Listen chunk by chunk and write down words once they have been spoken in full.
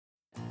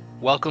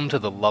Welcome to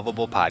the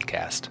Loveable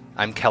Podcast.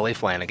 I'm Kelly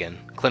Flanagan,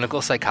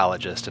 clinical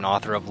psychologist and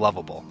author of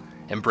Loveable,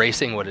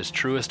 embracing what is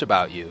truest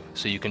about you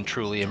so you can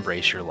truly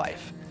embrace your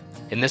life.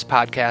 In this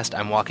podcast,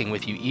 I'm walking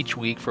with you each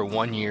week for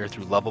 1 year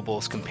through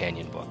Loveable's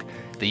companion book,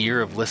 The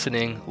Year of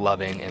Listening,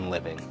 Loving, and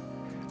Living.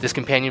 This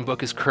companion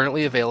book is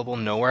currently available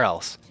nowhere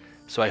else,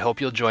 so I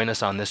hope you'll join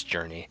us on this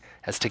journey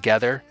as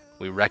together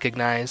we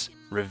recognize,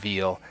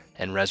 reveal,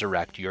 and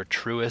resurrect your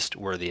truest,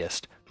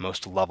 worthiest,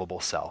 most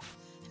lovable self.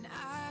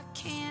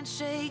 Can't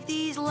shake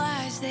these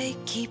lies, they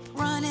keep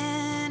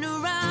running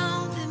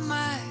around in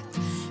my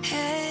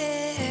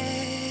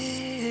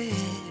head.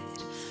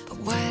 But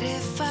what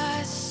if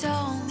I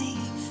saw me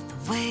the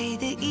way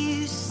that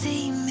you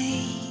see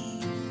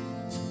me?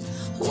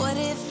 What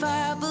if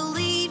I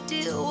believed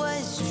it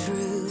was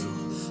true?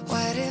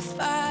 What if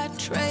I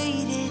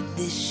traded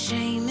this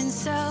shame and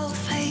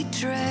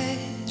self-hatred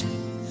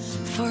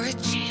for a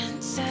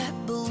chance at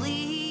believing?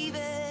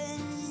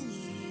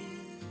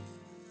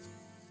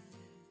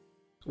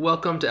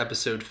 Welcome to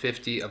episode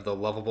 50 of the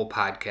Loveable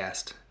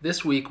Podcast.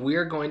 This week we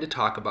are going to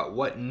talk about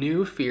what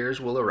new fears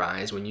will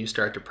arise when you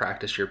start to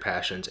practice your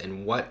passions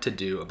and what to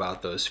do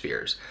about those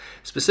fears.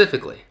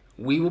 Specifically,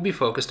 we will be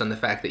focused on the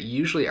fact that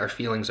usually our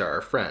feelings are our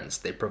friends.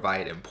 They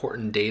provide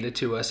important data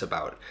to us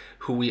about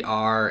who we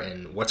are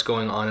and what's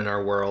going on in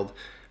our world,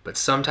 but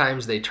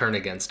sometimes they turn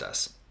against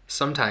us.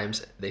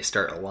 Sometimes they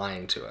start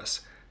lying to us.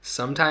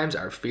 Sometimes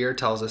our fear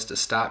tells us to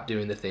stop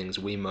doing the things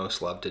we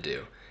most love to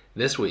do.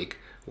 This week,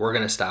 we're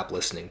going to stop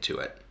listening to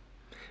it.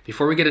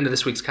 Before we get into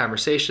this week's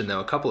conversation,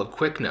 though, a couple of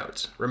quick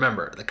notes.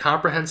 Remember, the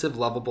comprehensive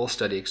Loveable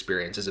study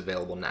experience is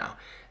available now.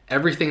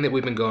 Everything that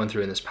we've been going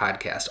through in this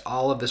podcast,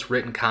 all of this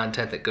written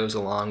content that goes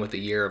along with the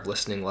year of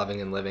listening, loving,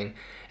 and living,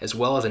 as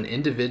well as an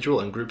individual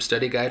and group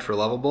study guide for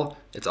Loveable,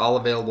 it's all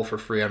available for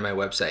free on my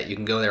website. You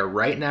can go there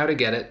right now to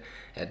get it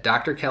at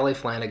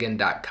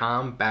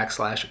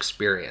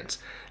drkellyflanagan.com/experience.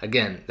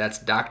 Again, that's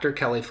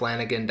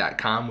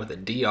drkellyflanagan.com with a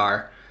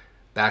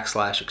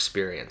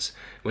DR/experience.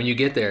 When you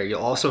get there,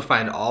 you'll also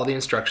find all the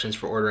instructions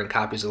for ordering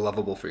copies of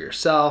Loveable for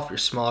yourself, your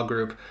small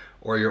group,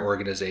 or your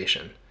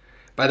organization.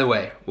 By the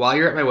way, while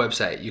you're at my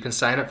website, you can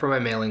sign up for my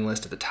mailing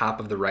list at the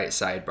top of the right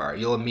sidebar.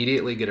 You'll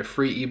immediately get a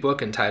free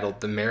ebook entitled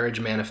The Marriage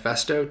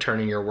Manifesto,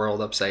 Turning Your World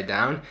Upside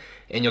Down,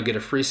 and you'll get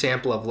a free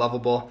sample of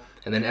Loveable,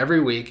 and then every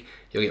week,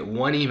 you'll get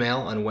one email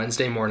on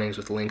Wednesday mornings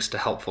with links to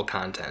helpful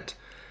content.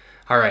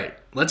 All right,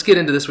 let's get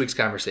into this week's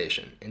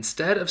conversation.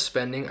 Instead of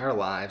spending our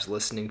lives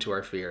listening to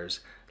our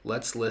fears,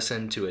 let's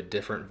listen to a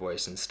different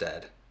voice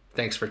instead.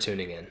 Thanks for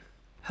tuning in.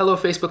 Hello,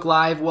 Facebook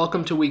Live.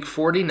 Welcome to week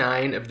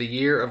 49 of the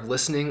Year of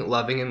Listening,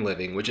 Loving, and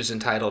Living, which is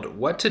entitled,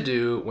 What to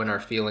Do When Our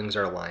Feelings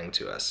Are Lying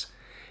to Us.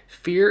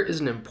 Fear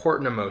is an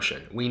important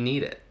emotion. We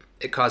need it.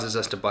 It causes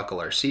us to buckle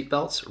our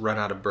seatbelts, run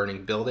out of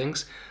burning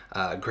buildings,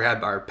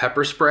 grab our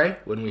pepper spray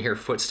when we hear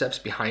footsteps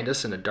behind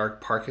us in a dark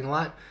parking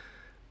lot.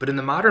 But in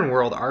the modern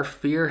world, our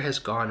fear has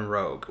gone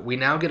rogue. We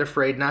now get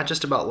afraid not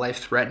just about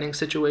life-threatening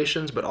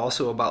situations, but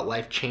also about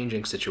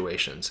life-changing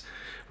situations.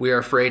 We are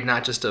afraid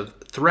not just of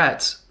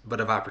threats, but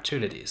of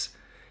opportunities.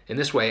 In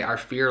this way, our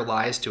fear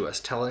lies to us,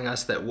 telling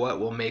us that what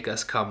will make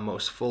us come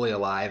most fully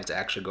alive is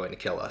actually going to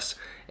kill us.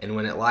 And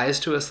when it lies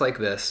to us like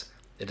this,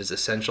 it is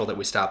essential that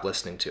we stop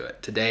listening to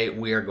it. Today,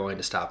 we are going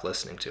to stop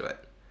listening to it.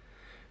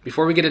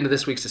 Before we get into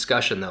this week's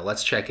discussion, though,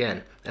 let's check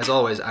in. As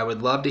always, I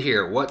would love to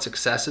hear what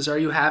successes are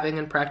you having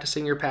in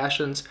practicing your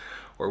passions,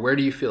 or where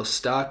do you feel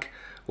stuck?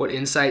 What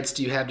insights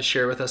do you have to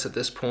share with us at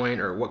this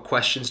point, or what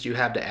questions do you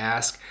have to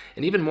ask?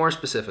 And even more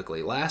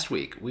specifically, last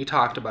week we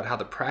talked about how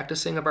the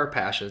practicing of our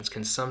passions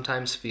can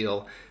sometimes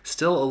feel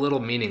still a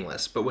little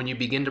meaningless, but when you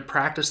begin to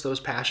practice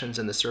those passions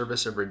in the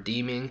service of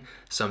redeeming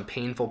some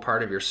painful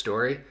part of your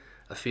story,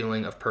 a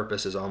feeling of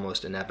purpose is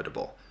almost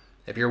inevitable.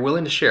 If you're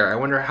willing to share, I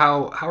wonder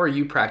how are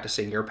you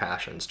practicing your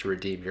passions to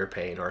redeem your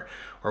pain, or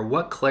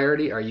what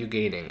clarity are you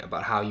gaining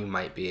about how you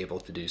might be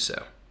able to do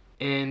so?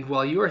 And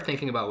while you are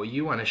thinking about what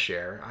you want to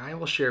share, I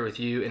will share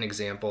with you an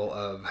example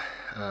of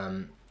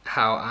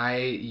how I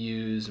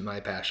use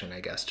my passion, I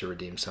guess, to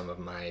redeem some of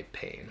my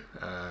pain.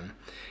 I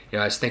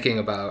was thinking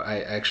about,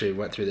 I actually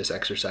went through this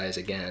exercise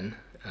again.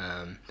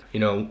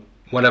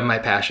 One of my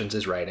passions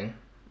is writing.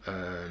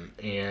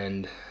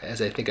 And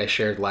as I think I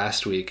shared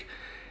last week,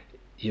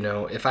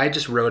 if I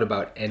just wrote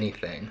about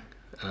anything,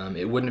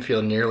 it wouldn't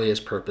feel nearly as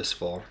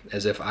purposeful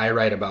as if I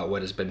write about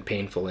what has been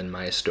painful in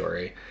my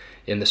story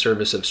in the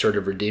service of sort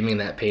of redeeming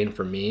that pain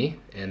for me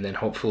and then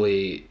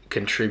hopefully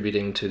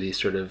contributing to the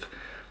sort of,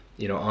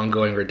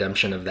 ongoing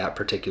redemption of that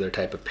particular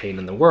type of pain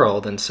in the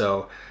world. And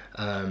so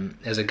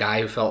as a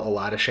guy who felt a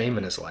lot of shame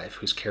in his life,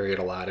 who's carried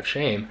a lot of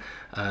shame,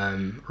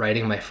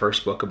 writing my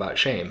first book about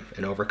shame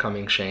and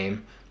overcoming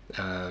shame,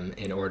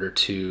 in order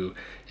to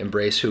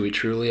embrace who we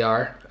truly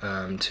are,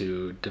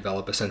 to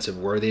develop a sense of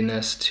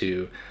worthiness,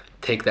 to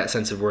take that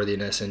sense of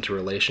worthiness into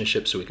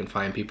relationships so we can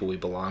find people we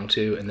belong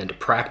to, and then to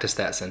practice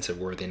that sense of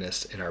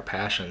worthiness in our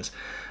passions.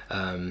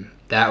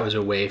 That was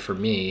a way for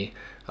me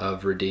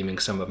of redeeming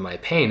some of my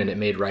pain, and it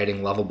made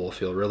writing Loveable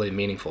feel really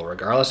meaningful.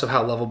 Regardless of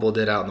how Loveable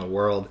did out in the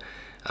world,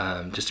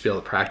 just to be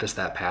able to practice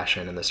that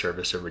passion in the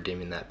service of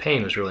redeeming that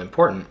pain was really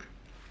important.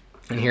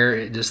 And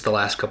here, just the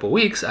last couple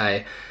weeks,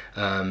 I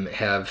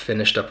have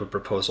finished up a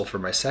proposal for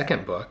my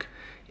second book,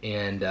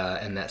 and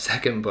that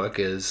second book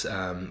is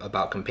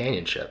about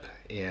companionship,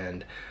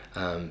 and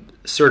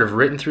sort of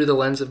written through the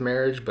lens of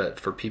marriage, but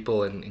for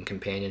people in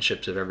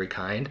companionships of every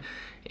kind,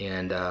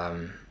 and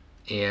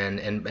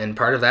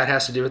part of that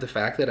has to do with the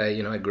fact that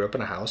I grew up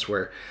in a house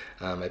where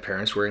my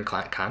parents were in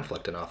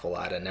conflict an awful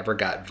lot. I never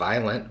got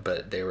violent,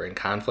 but they were in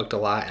conflict a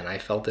lot, and I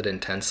felt it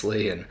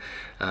intensely. And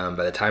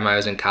by the time I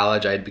was in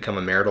college, I had become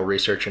a marital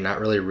researcher, not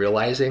really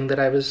realizing that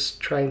I was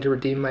trying to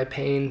redeem my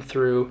pain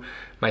through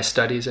my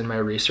studies and my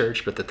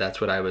research, but that's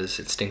what I was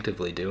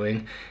instinctively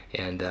doing.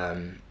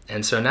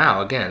 And so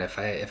now, again, if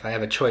I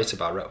have a choice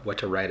about what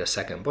to write a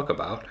second book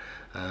about,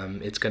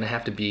 it's going to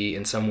have to be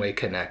in some way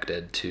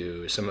connected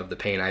to some of the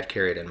pain I've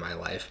carried in my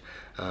life,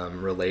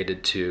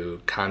 related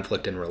to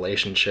conflict in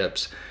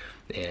relationships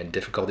and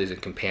difficulties in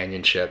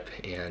companionship,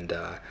 and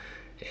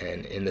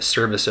in the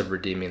service of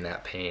redeeming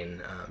that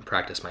pain,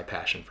 practice my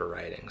passion for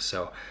writing.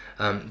 So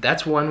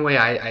that's one way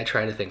I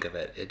try to think of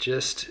it. It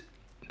just,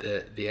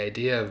 the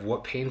idea of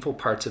what painful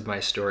parts of my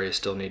story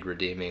still need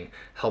redeeming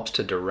helps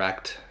to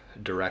direct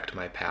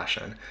my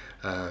passion.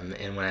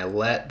 And when I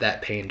let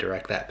that pain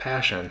direct that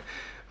passion,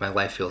 my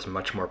life feels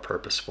much more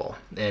purposeful.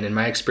 And in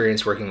my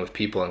experience working with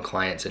people and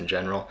clients in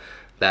general,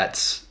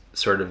 that's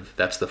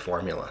the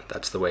formula.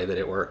 That's the way that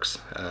it works.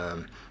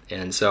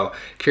 And so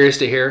curious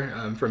to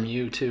hear from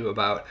you too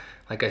about,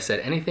 like I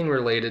said, anything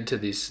related to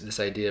this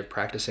idea of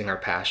practicing our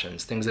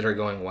passions, things that are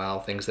going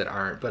well, things that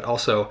aren't, but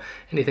also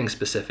anything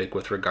specific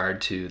with regard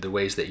to the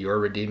ways that you're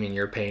redeeming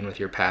your pain with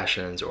your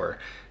passions, or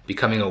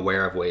becoming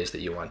aware of ways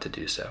that you want to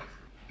do so.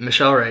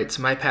 Michelle writes,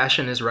 my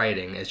passion is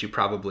writing, as you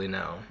probably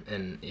know.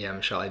 And yeah,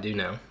 Michelle, I do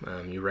know.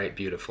 You write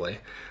beautifully.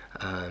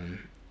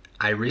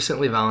 I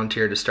recently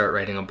volunteered to start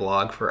writing a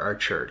blog for our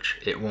church.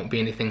 It won't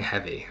be anything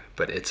heavy,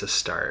 but it's a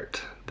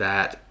start.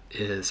 That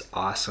is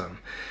awesome.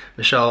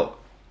 Michelle,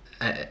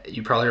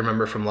 you probably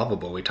remember from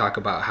Loveable, we talk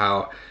about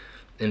how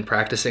in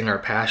practicing our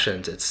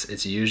passions,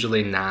 it's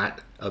usually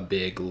not a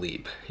big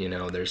leap.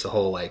 There's the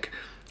whole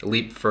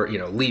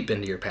leap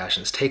into your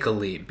passions, take a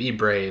leap, be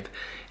brave,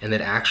 and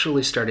that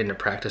actually starting to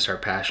practice our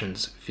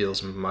passions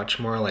feels much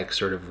more like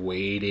sort of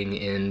wading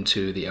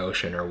into the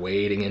ocean or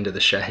wading into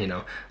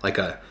the like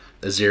a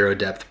zero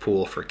depth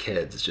pool for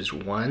kids. It's just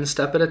one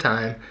step at a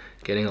time,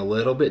 getting a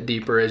little bit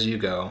deeper as you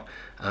go,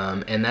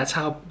 and that's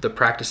how the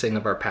practicing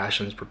of our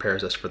passions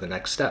prepares us for the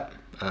next step.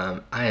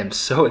 I am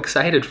so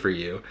excited for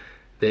you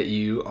that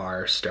you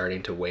are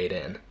starting to wade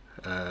in.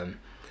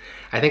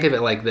 I think of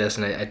it like this,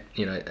 and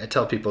I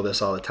tell people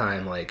this all the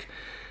time.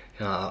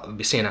 I'll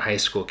be seeing a high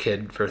school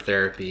kid for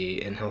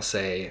therapy, and he'll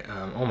say,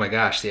 "Oh my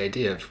gosh, the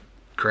idea of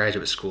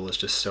graduate school is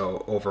just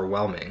so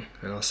overwhelming."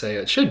 And I'll say,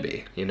 "It should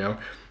be.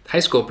 High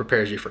school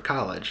prepares you for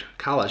college.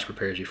 College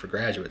prepares you for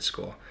graduate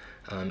school.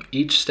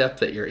 Each step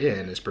that you're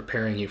in is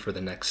preparing you for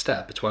the next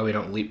step. It's why we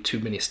don't leap too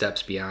many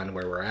steps beyond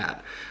where we're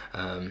at,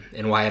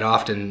 and why it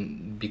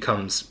often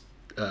becomes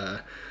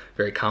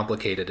very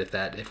complicated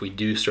if we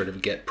do sort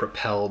of get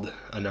propelled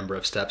a number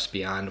of steps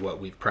beyond what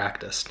we've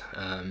practiced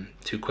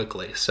too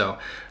quickly." So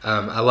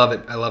I love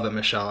it,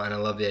 Michelle, and I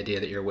love the idea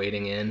that you're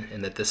wading in,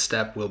 and that this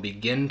step will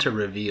begin to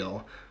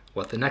reveal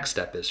what the next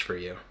step is for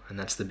you, and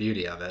that's the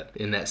beauty of it.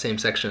 In that same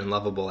section in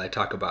Loveable, I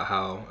talk about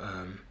how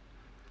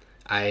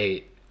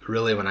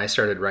when I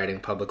started writing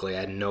publicly,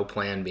 I had no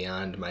plan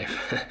beyond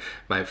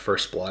my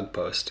first blog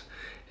post.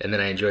 And then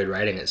I enjoyed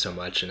writing it so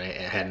much, and I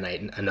had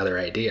another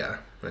idea.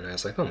 And I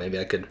was like, maybe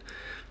I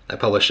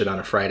published it on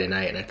a Friday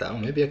night, and I thought,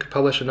 maybe I could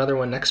publish another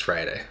one next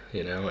Friday,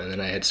 And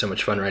then I had so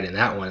much fun writing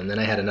that one, and then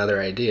I had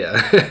another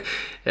idea.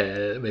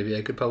 Maybe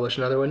I could publish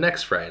another one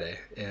next Friday.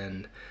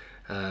 And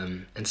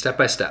step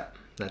by step,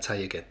 that's how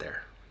you get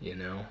there,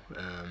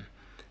 And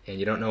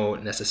you don't know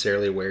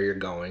necessarily where you're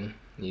going.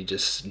 You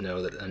just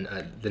know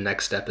that the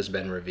next step has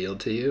been revealed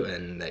to you,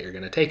 and that you're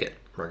going to take it,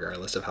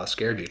 regardless of how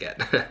scared you get,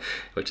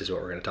 which is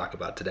what we're going to talk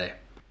about today.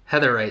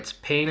 Heather writes,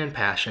 pain and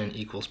passion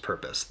equals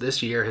purpose.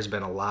 This year has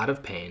been a lot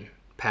of pain.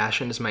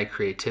 Passion is my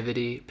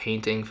creativity,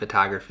 painting,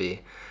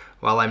 photography.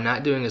 While I'm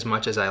not doing as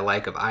much as I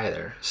like of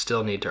either,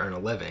 still need to earn a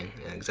living.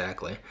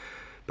 Exactly.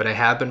 But I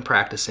have been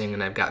practicing,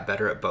 and I've got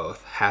better at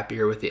both,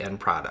 happier with the end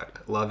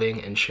product.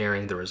 Loving and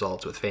sharing the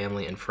results with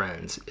family and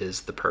friends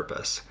is the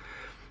purpose.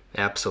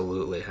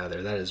 Absolutely,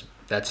 Heather.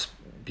 That's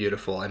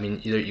beautiful. I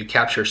mean, you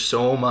capture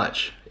so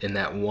much in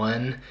that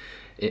one,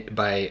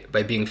 by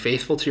being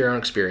faithful to your own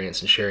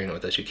experience and sharing it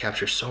with us. You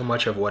capture so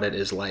much of what it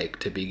is like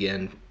to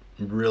begin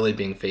really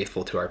being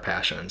faithful to our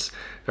passions.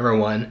 Number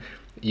one,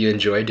 you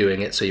enjoy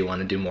doing it, so you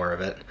want to do more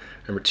of it.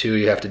 Number two,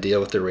 you have to deal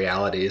with the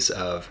realities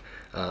of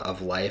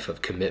of life,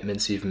 of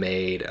commitments you've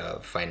made,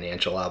 of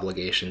financial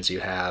obligations you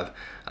have.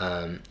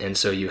 And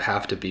so you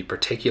have to be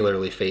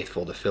particularly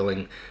faithful to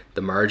filling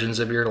the margins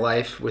of your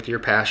life with your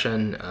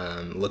passion,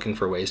 looking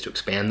for ways to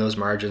expand those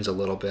margins a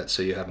little bit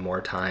so you have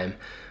more time,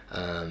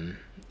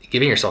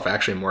 giving yourself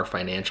actually more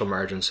financial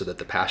margins so that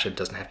the passion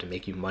doesn't have to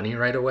make you money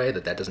right away,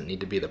 that doesn't need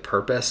to be the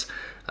purpose,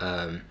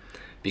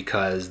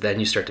 because then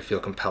you start to feel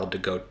compelled to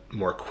go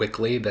more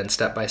quickly than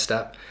step by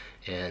step,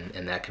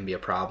 and that can be a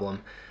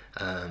problem.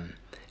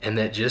 And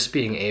that just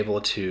being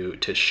able to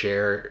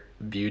share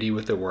beauty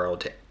with the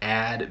world, to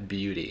add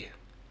beauty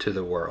to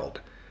the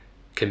world,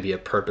 can be a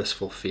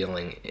purposeful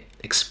feeling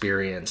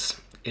experience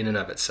in and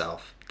of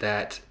itself.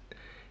 That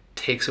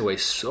takes away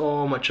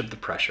so much of the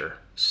pressure,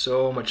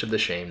 so much of the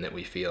shame that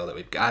we feel, that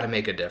we've got to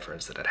make a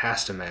difference, that it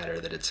has to matter,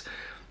 that it's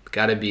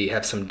got to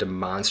have some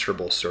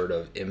demonstrable sort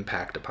of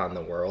impact upon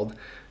the world.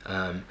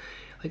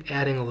 Like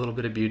adding a little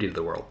bit of beauty to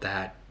the world,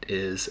 that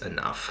is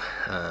enough.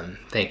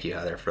 Thank you,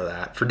 Heather, for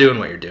that, for doing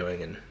what you're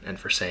doing and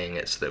for saying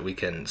it so that we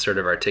can sort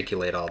of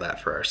articulate all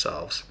that for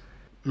ourselves.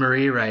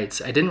 Marie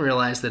writes, I didn't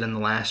realize that in the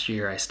last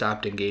year I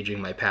stopped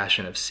engaging my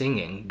passion of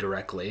singing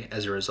directly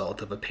as a result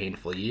of a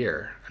painful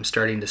year. I'm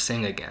starting to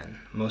sing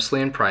again,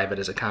 mostly in private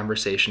as a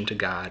conversation to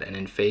God and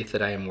in faith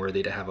that I am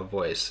worthy to have a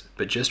voice.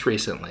 But just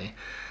recently,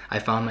 I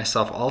found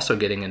myself also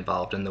getting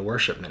involved in the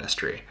worship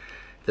ministry.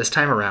 This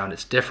time around,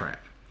 it's different.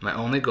 My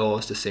only goal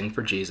is to sing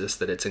for Jesus,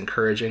 that it's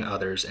encouraging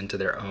others into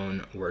their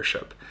own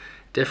worship.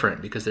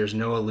 Different because there's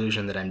no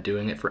illusion that I'm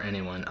doing it for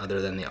anyone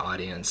other than the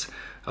audience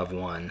of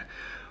one.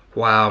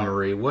 Wow,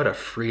 Marie, what a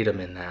freedom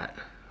in that.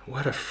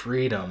 What a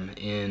freedom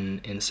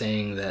in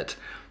saying that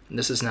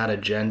this is not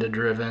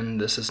agenda-driven,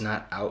 this is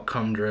not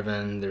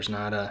outcome-driven, there's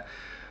not a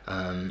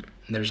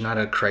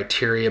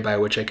criteria by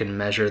which I can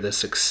measure the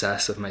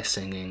success of my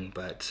singing,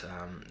 but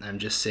I'm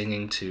just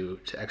singing to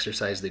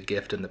exercise the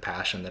gift and the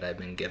passion that I've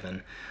been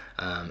given,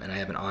 and I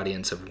have an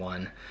audience of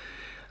one.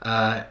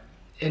 And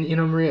you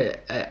know, Maria,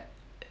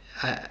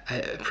 I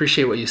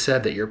appreciate what you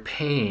said, that your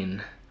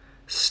pain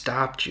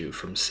stopped you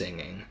from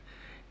singing.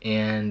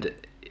 And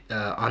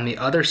on the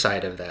other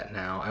side of that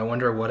now, I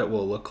wonder what it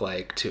will look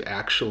like to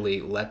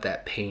actually let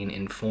that pain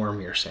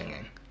inform your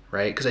singing,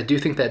 right? Because I do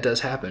think that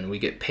does happen. We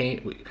get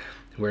pain,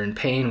 we're in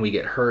pain, we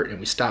get hurt, and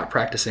we stop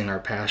practicing our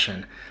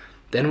passion.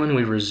 Then when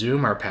we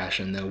resume our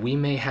passion, though, we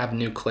may have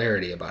new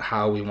clarity about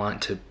how we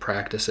want to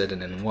practice it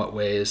and in what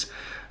ways.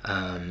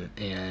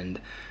 And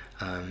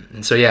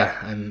so,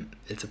 yeah,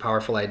 it's a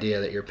powerful idea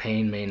that your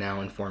pain may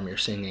now inform your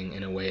singing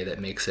in a way that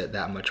makes it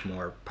that much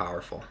more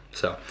powerful.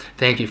 So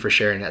thank you for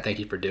sharing that. Thank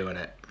you for doing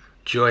it.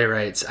 Joy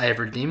writes, I have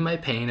redeemed my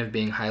pain of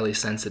being highly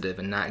sensitive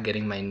and not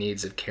getting my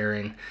needs of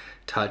caring,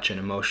 touch, and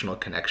emotional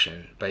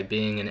connection by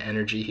being an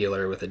energy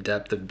healer with a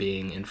depth of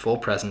being in full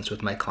presence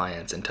with my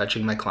clients and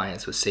touching my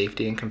clients with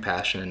safety and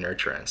compassion and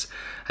nurturance.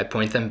 I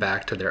point them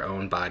back to their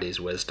own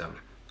body's wisdom.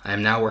 I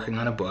am now working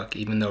on a book,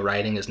 even though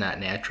writing is not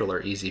natural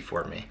or easy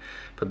for me.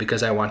 But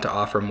because I want to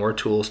offer more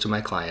tools to my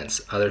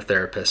clients, other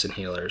therapists, and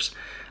healers,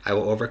 I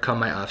will overcome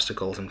my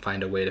obstacles and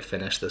find a way to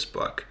finish this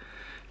book.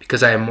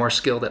 Because I am more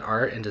skilled at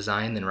art and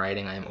design than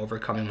writing, I am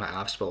overcoming my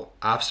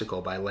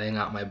obstacle by laying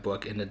out my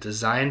book in a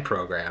design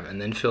program and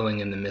then filling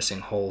in the missing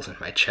holes in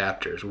my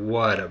chapters.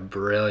 What a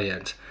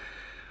brilliant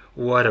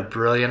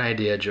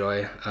idea,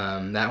 Joy.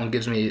 That one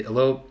gives me a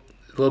little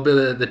bit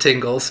of the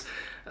tingles.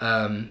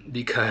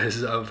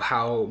 Because of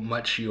how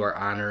much you are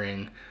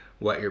honoring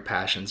what your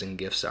passions and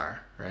gifts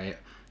are, right?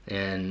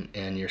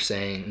 And you're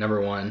saying, number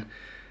one,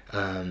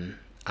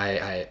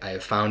 I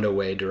have found a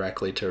way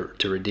directly to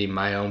redeem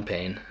my own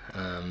pain,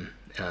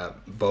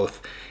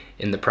 both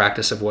in the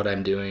practice of what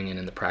I'm doing and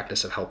in the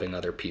practice of helping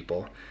other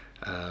people,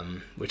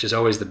 which is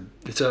always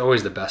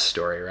the best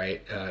story,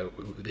 right?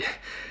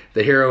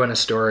 The hero in a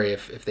story,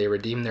 if they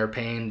redeem their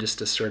pain just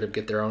to sort of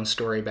get their own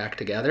story back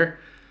together,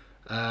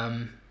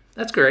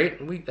 that's great.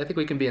 I think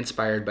we can be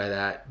inspired by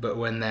that. But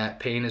when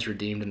that pain is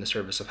redeemed in the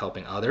service of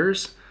helping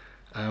others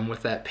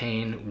with that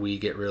pain, we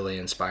get really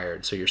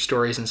inspired. So your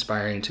story is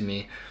inspiring to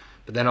me.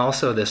 But then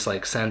also this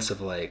sense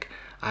of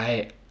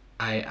I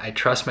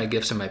trust my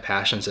gifts and my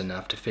passions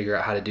enough to figure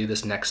out how to do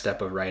this next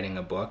step of writing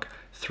a book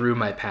through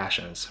my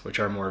passions, which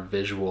are more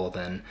visual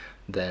than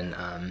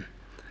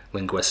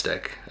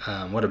linguistic.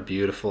 What a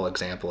beautiful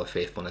example of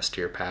faithfulness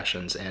to your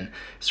passions, and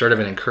sort of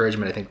an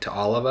encouragement, I think, to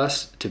all of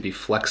us to be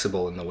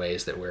flexible in the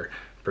ways that we're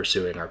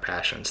pursuing our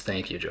passions.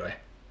 Thank you, Joy.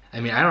 I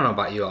mean, I don't know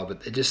about you all,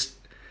 but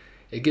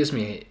it gives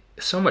me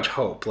so much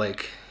hope.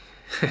 Wouldn't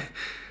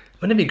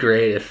it be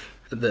great if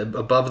the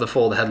above the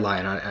fold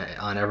headline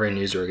on every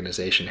news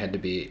organization had to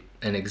be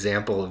an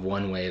example of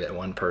one way that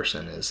one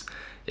person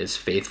is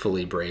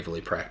faithfully,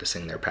 bravely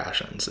practicing their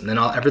passions, and then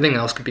everything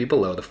else could be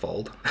below the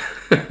fold.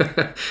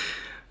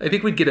 I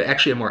think we'd get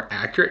actually a more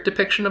accurate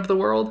depiction of the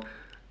world,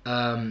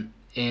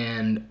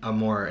 and a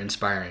more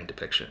inspiring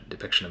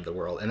depiction of the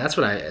world. And that's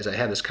what as I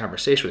had this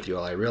conversation with you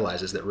all, I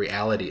realized is that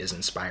reality is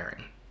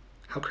inspiring.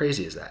 How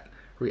crazy is that?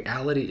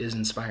 Reality is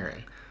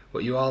inspiring.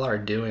 What you all are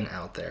doing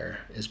out there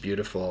is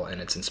beautiful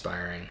and it's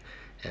inspiring.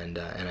 And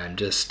I'm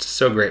just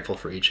so grateful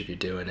for each of you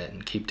doing it,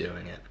 and keep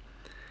doing it.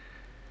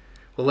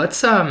 Well,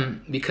 let's,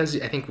 because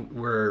I think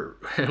we're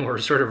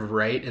sort of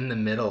right in the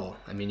middle.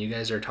 I mean, you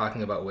guys are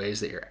talking about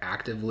ways that you're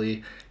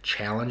actively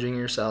challenging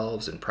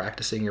yourselves and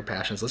practicing your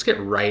passions. Let's get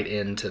right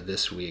into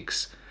this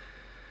week's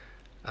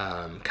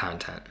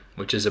content,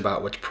 which is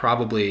about what's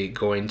probably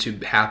going to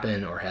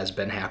happen or has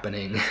been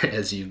happening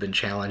as you've been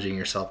challenging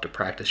yourself to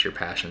practice your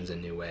passions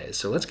in new ways.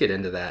 So let's get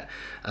into that.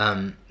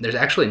 There's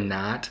actually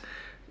not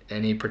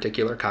any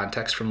particular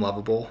context from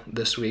Loveable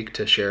this week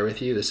to share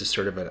with you. This is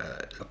sort of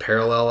a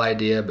parallel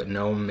idea, but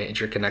no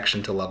major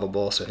connection to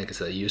Loveable, so I think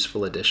it's a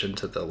useful addition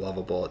to the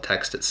Loveable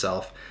text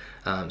itself.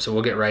 So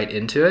we'll get right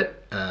into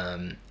it.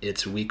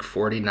 It's week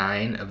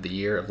 49 of the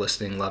year of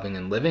listening, loving,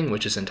 and living,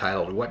 which is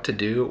entitled What to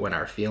Do When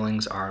Our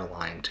Feelings Are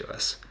Lying to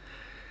Us.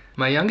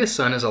 My youngest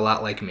son is a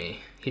lot like me.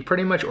 He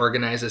pretty much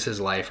organizes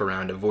his life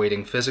around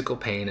avoiding physical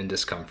pain and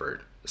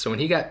discomfort. So when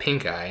he got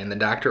pink eye and the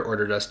doctor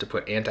ordered us to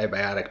put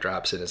antibiotic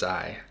drops in his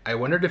eye, I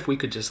wondered if we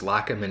could just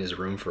lock him in his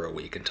room for a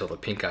week until the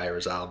pink eye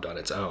resolved on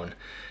its own.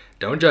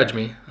 Don't judge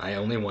me, I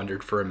only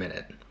wondered for a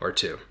minute or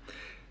two.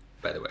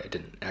 By the way, I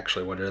didn't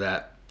actually wonder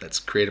that. That's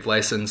creative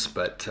license,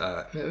 but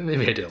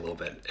maybe I did a little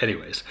bit.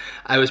 Anyways,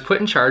 I was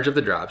put in charge of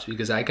the drops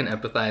because I can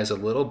empathize a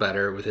little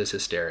better with his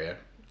hysteria.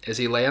 As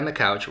he lay on the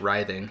couch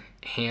writhing,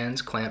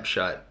 eyes clamped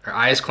shut,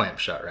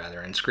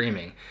 and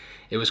screaming,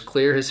 it was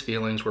clear his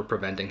feelings were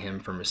preventing him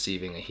from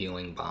receiving a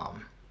healing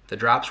balm. The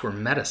drops were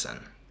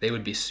medicine. They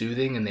would be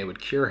soothing and they would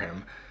cure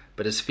him,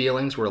 but his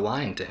feelings were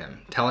lying to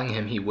him, telling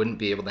him he wouldn't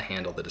be able to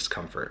handle the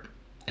discomfort.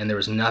 And there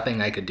was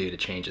nothing I could do to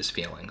change his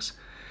feelings.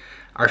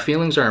 Our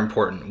feelings are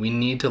important. We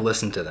need to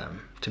listen to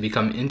them, to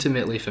become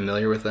intimately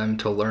familiar with them,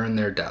 to learn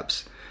their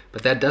depths.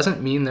 But that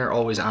doesn't mean they're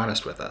always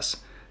honest with us.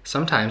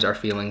 Sometimes our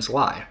feelings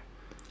lie.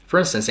 For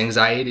instance,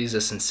 anxiety is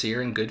a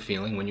sincere and good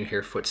feeling when you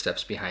hear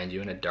footsteps behind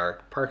you in a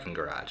dark parking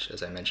garage,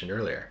 as I mentioned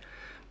earlier.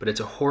 But it's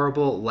a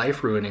horrible,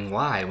 life-ruining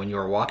lie when you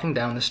are walking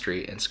down the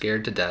street and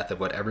scared to death of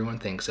what everyone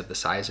thinks of the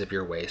size of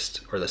your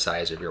waist or the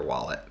size of your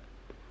wallet.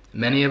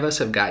 Many of us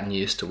have gotten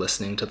used to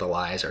listening to the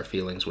lies our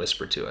feelings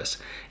whisper to us,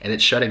 and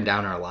it's shutting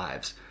down our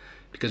lives,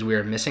 because we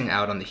are missing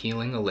out on the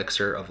healing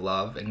elixir of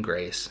love and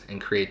grace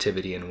and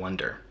creativity and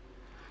wonder.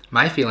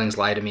 My feelings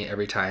lie to me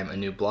every time a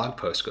new blog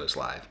post goes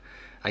live.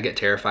 I get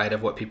terrified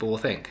of what people will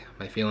think.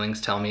 My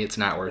feelings tell me it's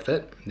not worth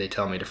it. They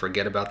tell me to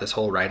forget about this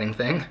whole writing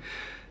thing.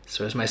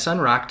 So as my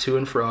son rocked to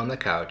and fro on the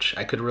couch,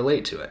 I could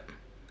relate to it.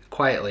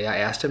 Quietly, I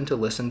asked him to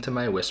listen to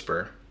my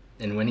whisper,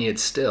 and when he had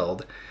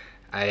stilled,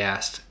 I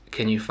asked,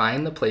 "Can you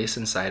find the place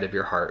inside of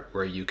your heart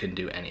where you can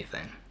do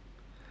anything?"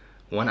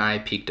 One eye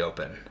peeked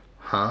open.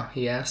 "Huh?"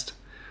 he asked.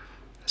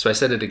 So I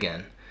said it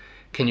again.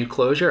 "Can you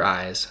close your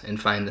eyes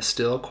and find the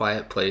still,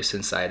 quiet place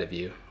inside of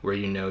you where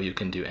you know you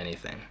can do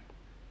anything?"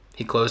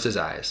 He closed his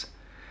eyes.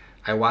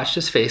 I watched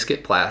his face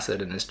get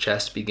placid and his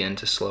chest begin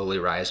to slowly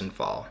rise and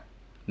fall.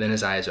 Then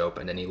his eyes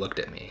opened and he looked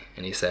at me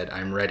and he said,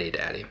 "I'm ready,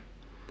 Daddy."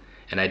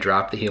 And I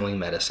dropped the healing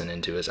medicine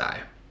into his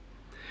eye.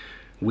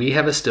 We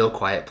have a still,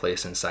 quiet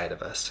place inside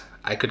of us.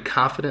 I could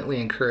confidently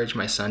encourage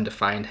my son to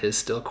find his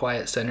still,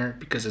 quiet center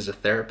because as a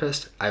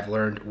therapist, I've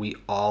learned we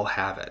all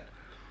have it.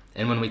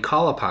 And when we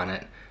call upon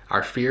it,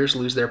 our fears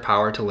lose their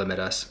power to limit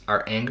us,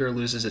 our anger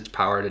loses its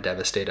power to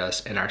devastate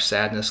us, and our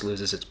sadness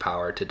loses its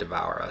power to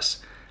devour us.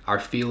 Our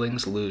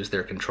feelings lose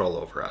their control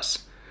over us.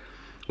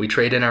 We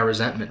trade in our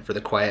resentment for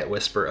the quiet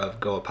whisper of,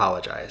 "Go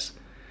apologize."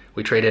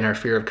 We trade in our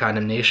fear of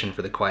condemnation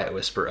for the quiet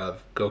whisper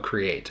of, "Go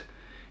create."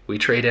 We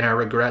trade in our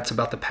regrets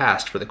about the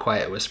past for the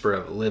quiet whisper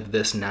of, "Live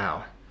this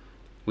now."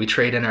 We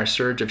trade in our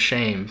surge of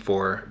shame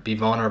for, "Be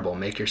vulnerable,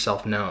 make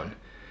yourself known."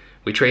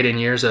 We trade in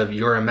years of,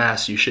 "You're a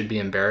mess, you should be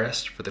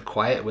embarrassed," for the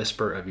quiet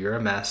whisper of, "You're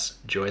a mess,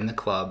 join the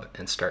club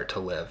and start to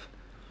live."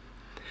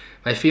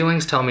 My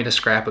feelings tell me to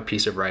scrap a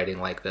piece of writing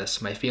like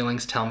this. My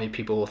feelings tell me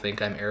people will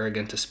think I'm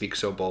arrogant to speak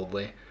so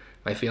boldly.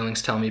 My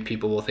feelings tell me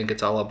people will think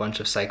it's all a bunch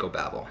of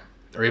psychobabble.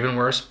 Or even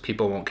worse,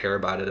 people won't care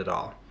about it at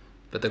all.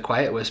 But the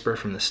quiet whisper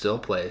from the still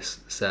place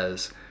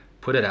says,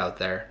 "Put it out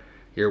there.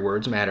 Your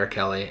words matter,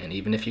 Kelly, and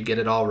even if you get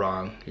it all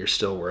wrong, you're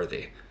still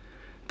worthy."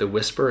 The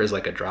whisper is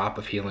like a drop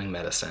of healing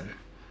medicine.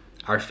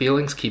 Our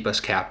feelings keep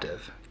us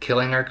captive,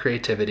 killing our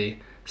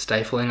creativity,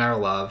 stifling our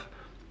love,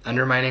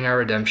 undermining our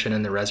redemption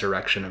and the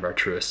resurrection of our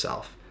truest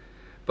self.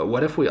 But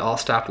what if we all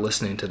stopped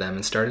listening to them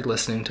and started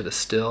listening to the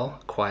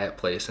still, quiet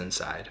place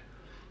inside?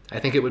 I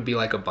think it would be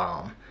like a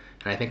balm,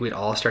 and I think we'd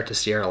all start to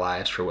see our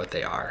lives for what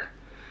they are.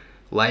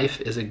 Life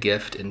is a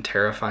gift in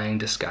terrifying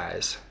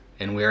disguise,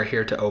 and we are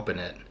here to open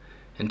it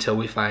until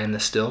we find the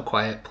still,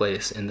 quiet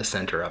place in the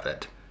center of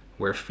it,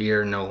 where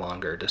fear no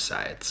longer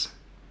decides.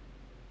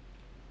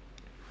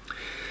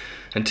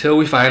 Until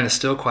we find the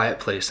still, quiet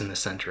place in the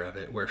center of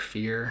it, where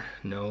fear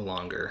no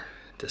longer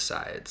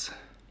decides.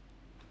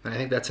 And I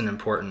think that's an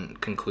important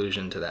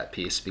conclusion to that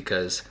piece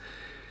because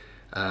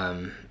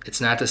it's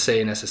not to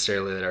say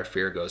necessarily that our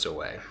fear goes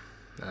away.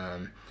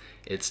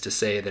 It's to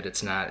say that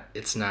it's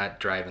not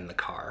driving the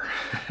car.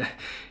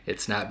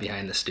 It's not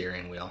behind the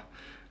steering wheel.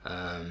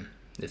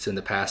 It's in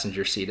the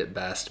passenger seat at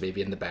best,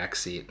 maybe in the back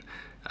seat.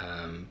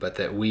 but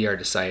that we are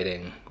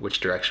deciding which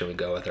direction we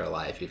go with our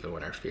life, even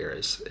when our fear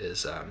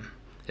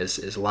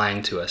is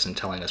lying to us and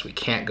telling us we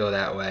can't go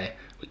that way,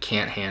 we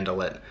can't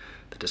handle it,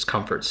 the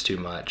discomfort's too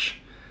much,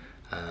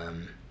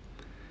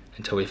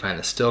 until we find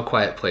the still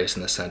quiet place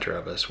in the center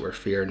of us where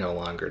fear no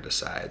longer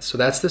decides. So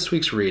that's this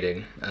week's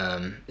reading.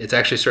 It's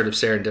actually sort of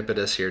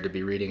serendipitous here to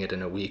be reading it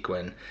in a week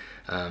when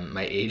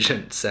my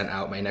agent sent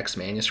out my next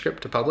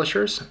manuscript to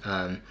publishers,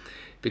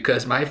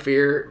 because my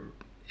fear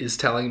is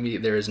telling me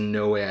there is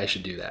no way I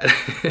should do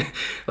that.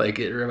 Like,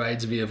 it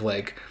reminds me of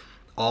like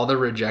all the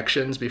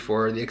rejections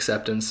before the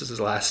acceptance. This is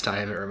the last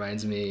time. It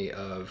reminds me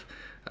of,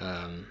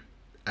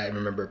 I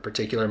remember a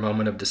particular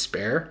moment of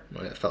despair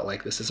when it felt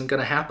like this isn't going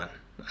to happen.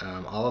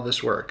 All of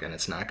this work and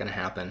it's not going to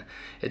happen.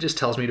 It just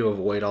tells me to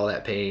avoid all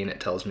that pain.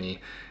 It tells me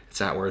it's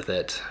not worth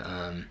it.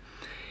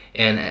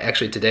 And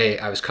actually today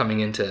I was coming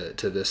into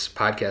this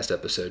podcast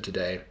episode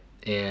today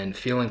and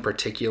feeling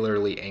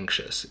particularly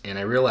anxious. And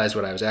I realized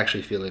what I was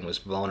actually feeling was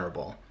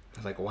vulnerable. I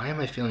was like, why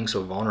am I feeling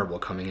so vulnerable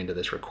coming into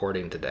this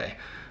recording today?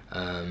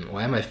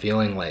 Why am I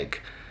feeling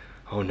like,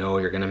 oh no,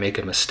 you're going to make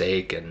a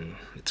mistake and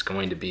it's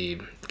going to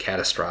be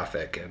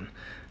catastrophic? And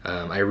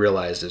I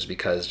realized it was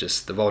because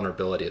just the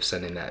vulnerability of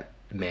sending that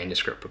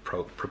manuscript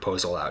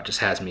proposal out just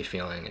has me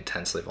feeling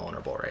intensely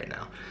vulnerable right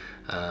now.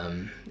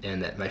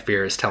 And that my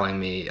fear is telling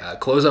me,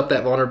 close up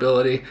that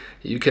vulnerability.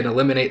 You can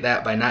eliminate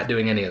that by not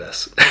doing any of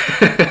this.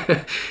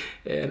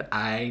 And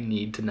I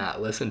need to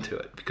not listen to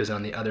it, because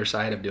on the other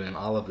side of doing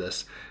all of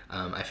this,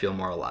 I feel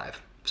more alive.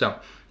 So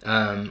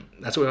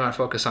that's what we want to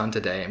focus on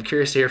today. I'm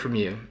curious to hear from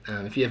you.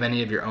 If you have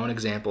any of your own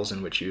examples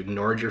in which you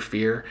ignored your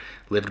fear,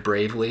 lived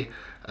bravely,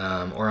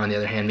 or on the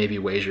other hand, maybe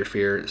ways your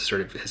fear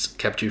sort of has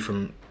kept you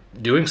from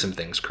doing some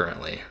things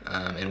currently,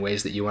 in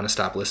ways that you want to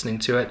stop listening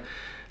to it.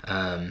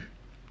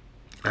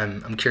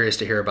 I'm curious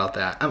to hear about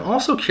that. I'm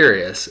also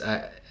curious,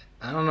 I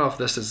don't know if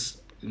this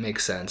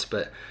makes sense,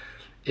 but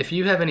if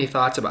you have any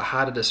thoughts about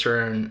how to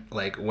discern,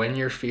 like, when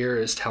your fear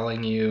is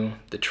telling you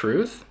the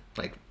truth,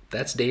 like,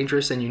 that's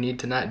dangerous and you need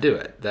to not do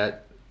it.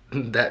 That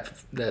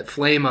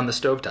flame on the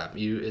stovetop,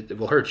 it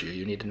will hurt you.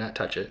 You need to not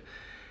touch it.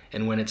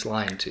 And when it's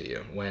lying to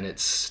you, when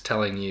it's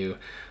telling you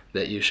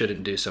that you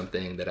shouldn't do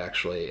something that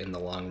actually in the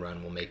long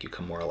run will make you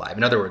come more alive.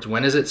 In other words,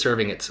 when is it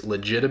serving its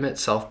legitimate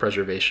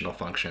self-preservational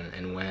function,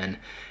 and when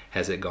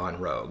has it gone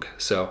rogue?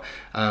 So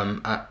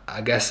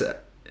I guess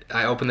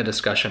I open the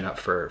discussion up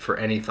for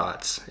any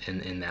thoughts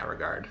in that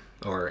regard,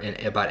 or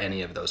about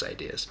any of those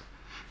ideas.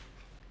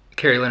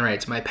 Carrie Lynn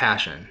writes, my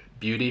passion,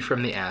 beauty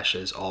from the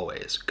ashes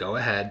always. Go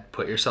ahead,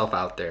 put yourself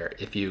out there.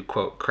 If you,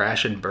 quote,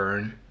 crash and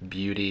burn,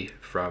 beauty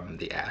from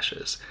the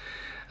ashes.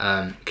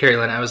 Carrie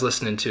Lynn, I was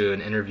listening to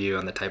an interview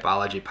on the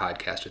Typology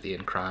podcast with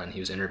Ian Cron. He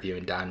was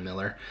interviewing Don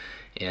Miller,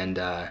 and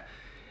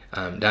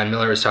Don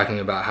Miller was talking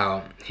about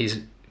how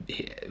he's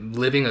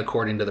living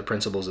according to the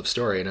principles of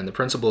story. And in the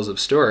principles of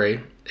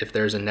story, if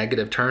there's a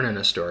negative turn in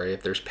a story,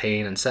 if there's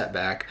pain and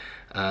setback,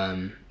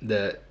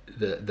 the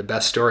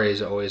best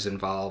stories always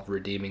involve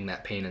redeeming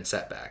that pain and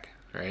setback,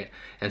 right?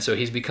 And so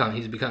he's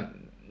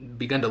begun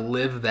to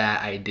live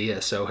that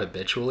idea so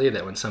habitually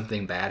that when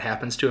something bad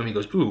happens to him, he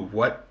goes, ooh,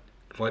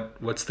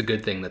 what's the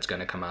good thing that's going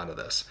to come out of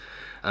this?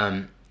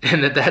 And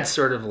that's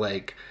sort of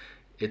like,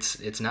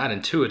 it's not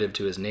intuitive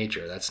to his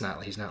nature.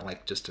 He's not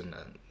like just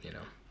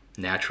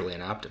naturally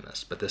an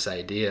optimist, but this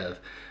idea of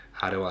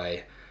how do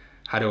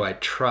I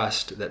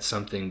trust that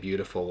something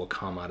beautiful will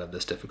come out of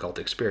this difficult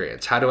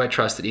experience? How do I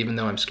trust that even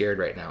though I'm scared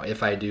right now,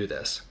 if I do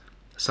this,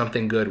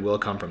 something good will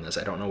come from this?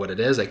 I don't know what it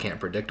is. I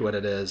can't predict what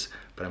it is,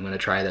 but I'm going to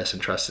try this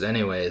and trust it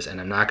anyways, and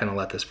I'm not going to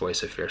let this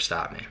voice of fear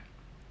stop me.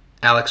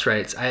 Alex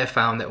writes, I have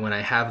found that when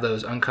I have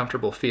those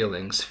uncomfortable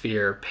feelings,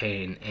 fear,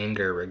 pain,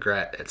 anger,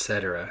 regret,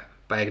 etc.,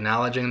 by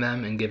acknowledging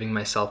them and giving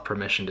myself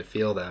permission to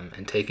feel them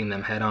and taking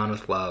them head on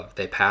with love,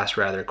 they pass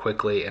rather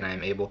quickly and I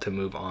am able to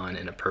move on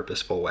in a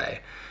purposeful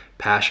way.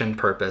 Passion,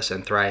 purpose,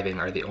 and thriving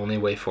are the only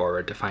way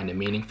forward to find a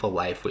meaningful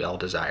life we all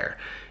desire.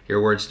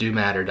 Your words do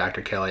matter,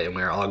 Dr. Kelly, and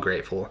we are all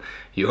grateful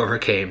you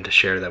overcame to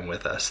share them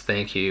with us.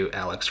 Thank you,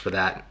 Alex, for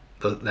that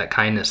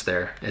kindness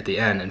there at the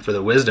end, and for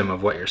the wisdom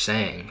of what you're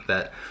saying,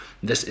 that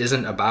this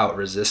isn't about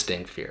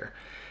resisting fear.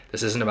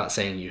 This isn't about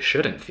saying you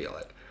shouldn't feel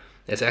it.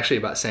 It's actually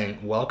about saying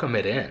welcome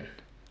it in,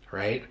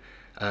 right?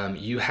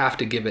 You have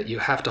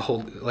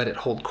to let it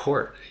hold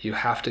court. You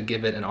have to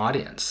give it an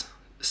audience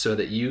so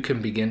that you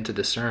can begin to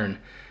discern,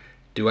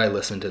 do I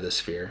listen to this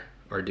fear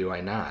or do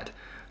I not?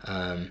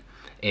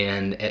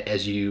 And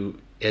as you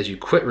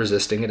quit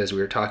resisting it, as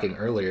we were talking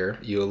earlier,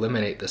 you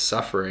eliminate the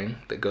suffering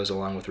that goes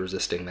along with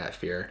resisting that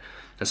fear.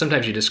 And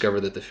sometimes you discover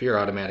that the fear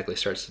automatically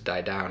starts to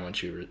die down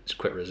once you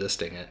quit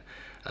resisting it.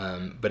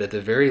 But at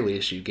the very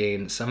least, you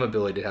gain some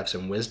ability to have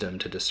some wisdom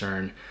to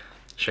discern,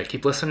 should I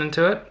keep listening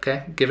to it?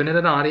 Okay, giving it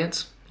an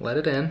audience, let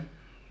it in,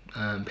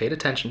 paid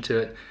attention to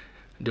it.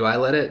 Do I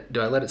let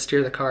it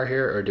steer the car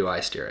here, or do I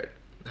steer it?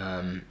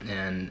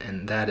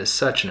 And that is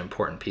such an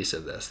important piece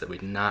of this, that we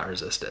not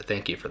resist it.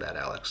 Thank you for that,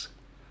 Alex.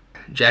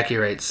 Jackie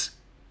writes,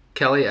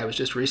 Kelly, I was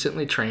just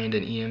recently trained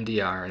in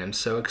EMDR and am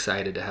so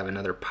excited to have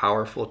another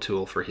powerful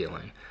tool for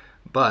healing.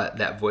 But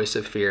that voice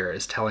of fear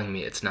is telling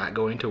me it's not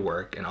going to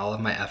work and all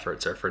of my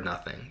efforts are for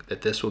nothing,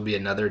 that this will be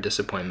another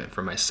disappointment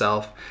for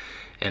myself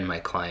and my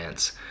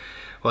clients.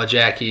 Well,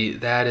 Jackie,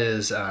 that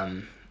is,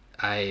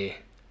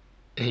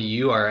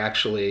 you are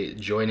actually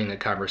joining a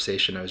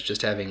conversation I was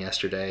just having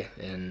yesterday,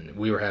 and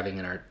we were having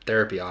in our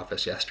therapy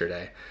office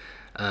yesterday.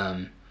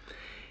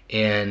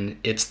 And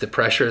it's the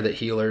pressure that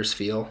healers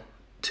feel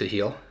to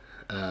heal,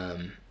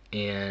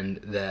 and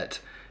that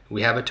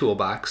we have a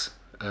toolbox,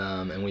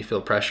 and we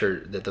feel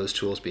pressure that those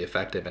tools be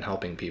effective in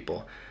helping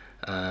people.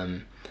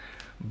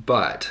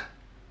 But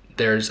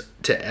there's,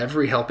 to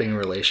every helping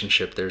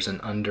relationship, there's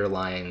an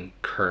underlying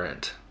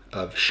current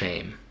of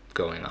shame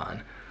going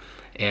on.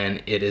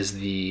 And it is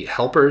the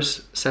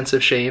helper's sense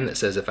of shame that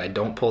says, if I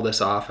don't pull this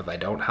off, if I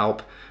don't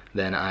help,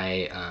 then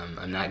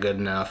I'm not good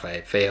enough,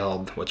 I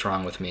failed, what's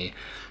wrong with me?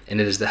 And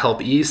it is the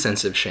helpee's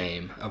sense of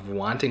shame of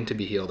wanting to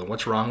be healed, and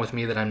what's wrong with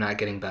me that I'm not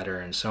getting better,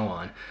 and so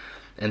on.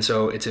 And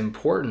so it's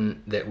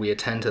important that we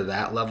attend to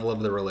that level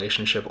of the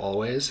relationship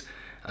always,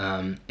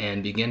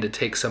 and begin to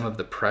take some of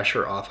the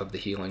pressure off of the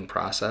healing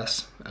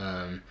process,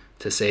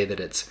 to say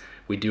that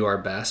we do our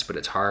best, but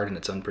it's hard and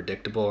it's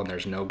unpredictable and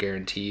there's no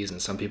guarantees,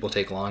 and some people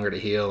take longer to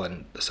heal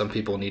and some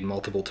people need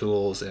multiple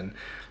tools, and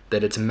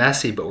that it's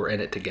messy, but we're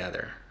in it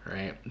together,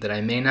 right? That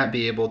I may not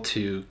be able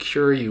to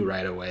cure you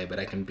right away, but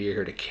I can be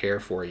here to care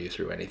for you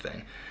through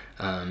anything.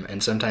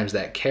 And sometimes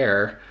that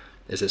care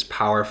is as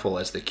powerful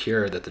as the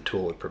cure that the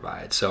tool would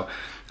provide. So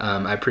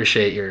I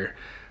appreciate your,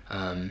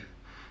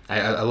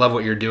 I love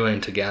what you're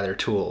doing to gather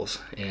tools,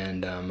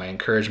 and my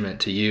encouragement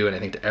to you, and I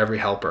think to every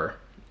helper,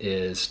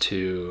 is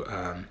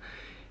to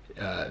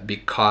be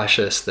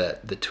cautious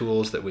that the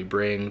tools that we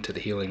bring to the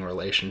healing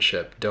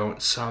relationship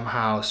don't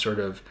somehow sort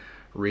of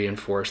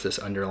reinforce this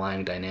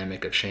underlying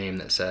dynamic of shame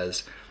that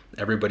says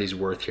everybody's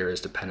worth here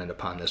is dependent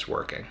upon this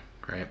working,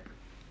 right?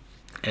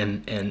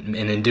 And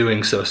in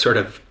doing so, sort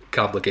of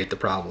complicate the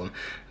problem.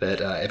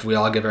 That if we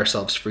all give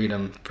ourselves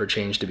freedom for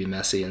change to be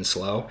messy and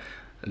slow,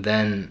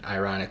 then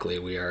ironically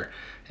we are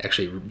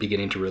actually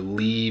beginning to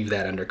relieve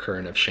that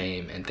undercurrent of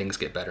shame, and things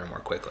get better more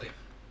quickly.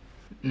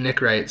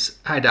 Nick writes,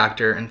 "Hi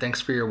doctor, and thanks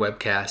for your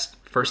webcast.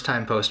 First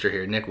time poster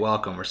here. Nick,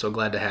 welcome. We're so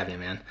glad to have you,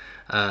 man.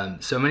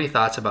 So many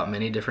thoughts about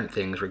many different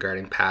things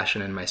regarding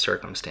passion and my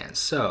circumstance.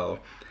 So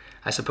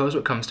I suppose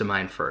what comes to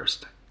mind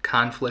first.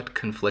 Conflict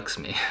conflicts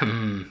me.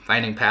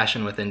 Finding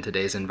passion within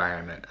today's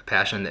environment, a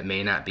passion that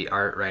may not be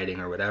art, writing,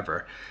 or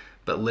whatever,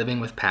 but living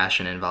with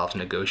passion involves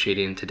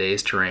negotiating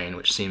today's terrain,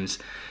 which seems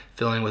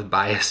filling with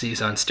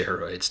biases on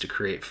steroids to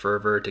create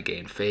fervor, to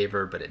gain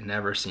favor, but it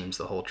never seems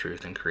the whole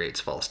truth and creates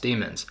false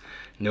demons.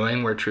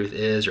 Knowing where truth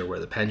is, or where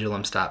the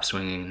pendulum stops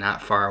swinging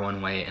not far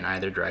one way in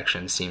either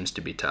direction, seems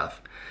to be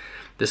tough.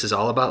 This is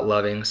all about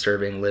loving,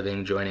 serving,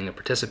 living, joining, and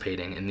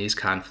participating, and these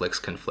conflicts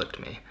conflict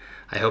me.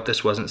 I hope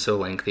this wasn't so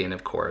lengthy, and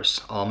of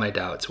course, all my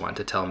doubts want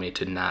to tell me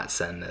to not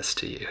send this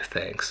to you.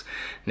 Thanks."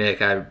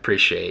 Nick, I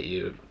appreciate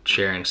you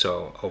sharing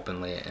so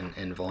openly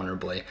and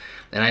vulnerably.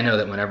 And I know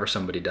that whenever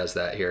somebody does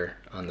that here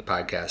on the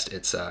podcast,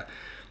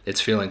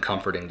 it's feeling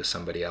comforting to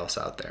somebody else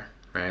out there,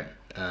 right?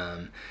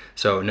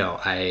 So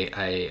no,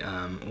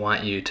 I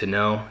want you to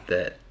know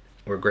that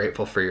we're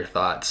grateful for your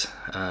thoughts.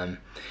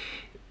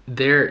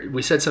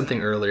 We said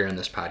something earlier in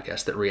this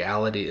podcast, that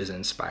reality is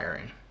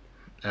inspiring.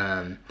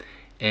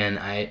 And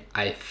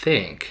I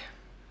think,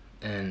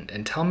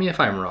 and tell me if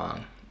I'm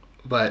wrong,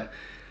 but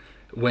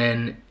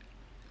when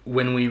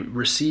we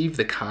receive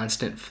the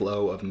constant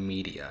flow of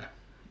media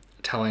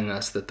telling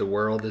us that the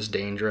world is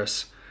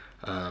dangerous,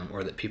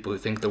 or that people who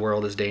think the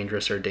world is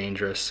dangerous are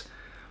dangerous,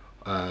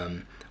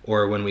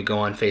 or when we go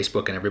on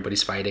Facebook and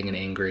everybody's fighting and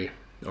angry,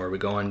 or we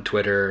go on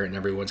Twitter and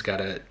everyone's got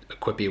a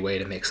quippy way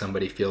to make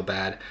somebody feel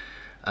bad,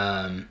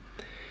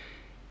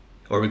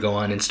 or we go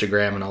on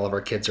Instagram and all of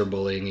our kids are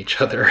bullying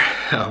each other,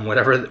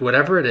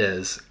 whatever it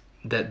is,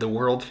 that the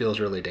world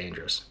feels really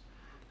dangerous.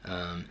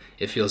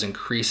 It feels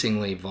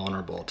increasingly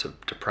vulnerable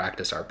to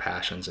practice our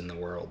passions in the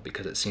world,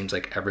 because it seems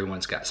like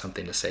everyone's got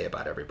something to say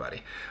about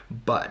everybody.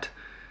 But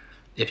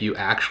if you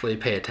actually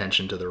pay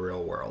attention to the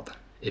real world,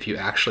 if you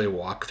actually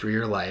walk through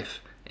your life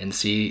and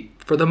see,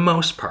 for the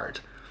most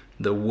part,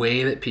 the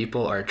way that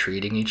people are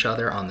treating each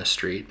other on the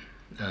street,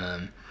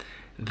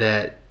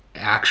 that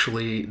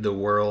actually the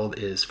world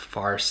is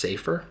far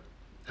safer,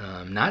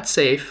 not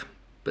safe,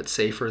 but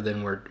safer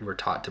than we're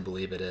taught to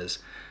believe it is,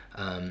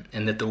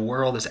 and that the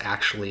world is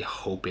actually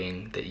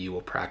hoping that you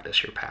will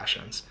practice your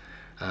passions.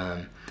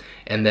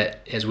 And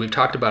that, as we've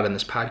talked about in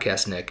this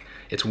podcast, Nick,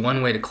 it's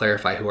one way to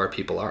clarify who our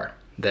people are.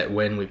 That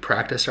when we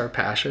practice our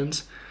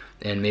passions,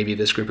 and maybe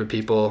this group of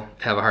people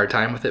have a hard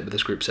time with it, but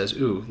this group says,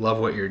 "Ooh, love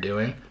what you're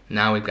doing,"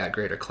 now we've got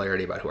greater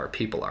clarity about who our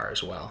people are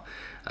as well.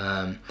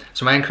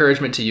 So my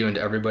encouragement to you and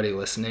to everybody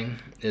listening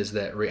is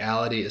that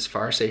reality is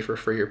far safer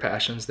for your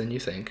passions than you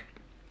think.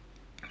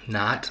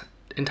 Not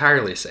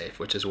entirely safe,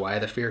 which is why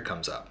the fear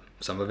comes up.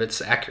 Some of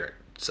it's accurate.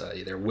 So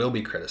there will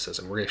be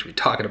criticism. We're going to be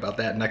talking about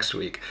that next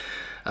week.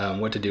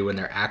 What to do when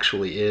there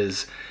actually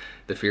is,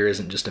 the fear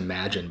isn't just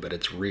imagined, but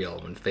it's real,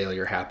 when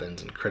failure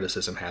happens and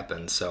criticism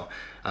happens. So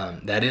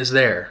that is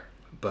there,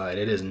 but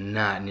it is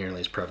not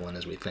nearly as prevalent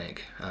as we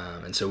think.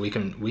 And so we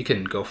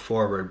can go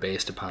forward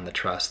based upon the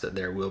trust that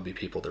there will be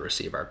people to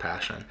receive our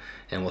passion,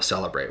 and we'll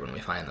celebrate when we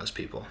find those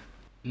people.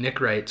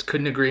 Nick writes,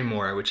 couldn't agree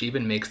more, which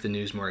even makes the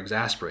news more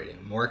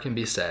exasperating. More can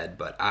be said,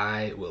 but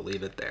I will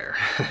leave it there.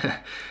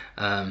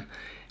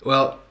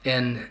 Well,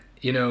 and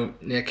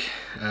Nick,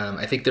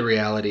 I think the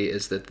reality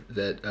is that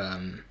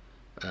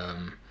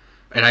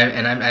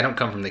I don't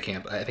come from the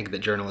camp. I think that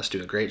journalists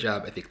do a great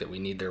job. I think that we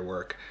need their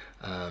work.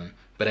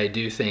 But I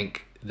do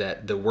think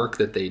that the work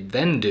that they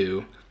then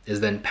do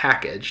is then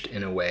packaged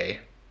in a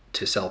way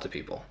to sell to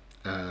people.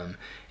 And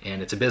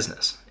it's a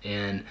business.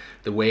 And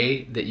the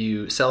way that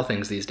you sell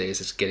things these days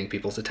is getting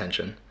people's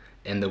attention.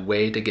 And the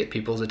way to get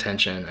people's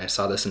attention, I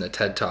saw this in a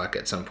TED Talk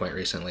at some point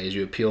recently, is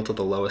you appeal to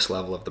the lowest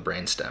level of the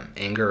brainstem,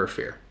 anger or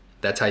fear.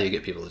 That's how you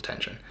get people's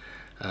attention.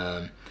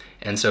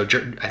 And so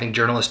I think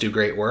journalists do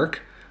great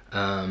work.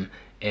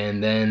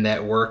 And then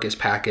that work is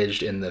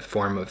packaged in the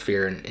form of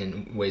fear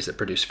in ways that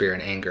produce fear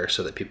and anger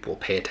so that people will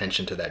pay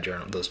attention to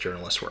those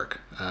journalists' work.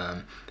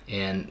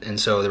 And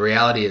so the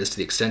reality is, to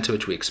the extent to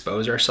which we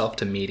expose ourselves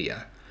to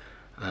media,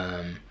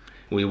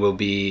 we will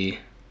be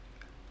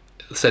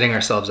setting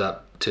ourselves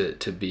up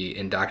to be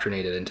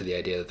indoctrinated into the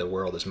idea that the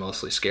world is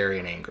mostly scary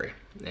and angry.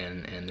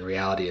 And the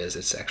reality is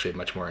it's actually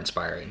much more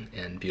inspiring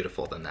and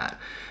beautiful than that.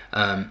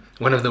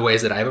 One of the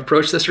ways that I've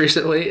approached this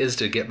recently is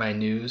to get my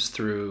news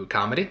through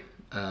comedy.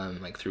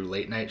 Like through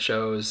late night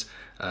shows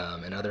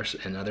and other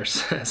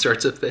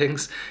sorts of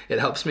things. It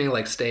helps me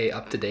stay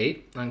up to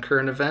date on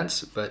current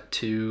events, but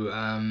to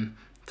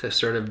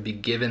sort of be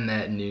given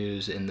that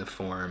news in the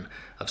form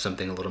of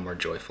something a little more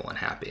joyful and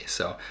happy.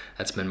 So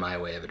that's been my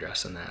way of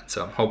addressing that.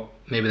 So hope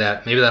maybe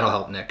that'll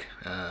help, Nick.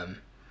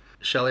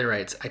 Shelley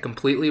writes, I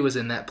completely was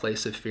in that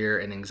place of fear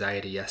and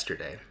anxiety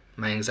yesterday.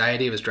 My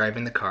anxiety was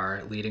driving the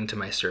car leading to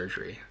my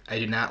surgery. I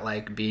do not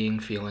like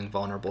feeling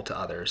vulnerable to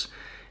others,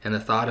 and the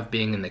thought of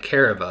being in the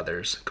care of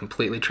others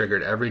completely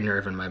triggered every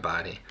nerve in my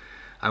body.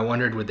 I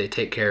wondered, would they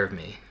take care of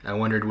me? I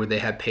wondered, would they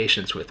have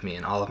patience with me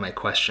and all of my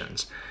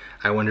questions?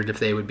 I wondered if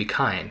they would be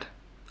kind.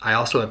 I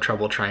also have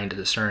trouble trying to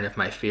discern if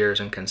my fears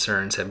and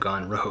concerns have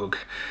gone rogue.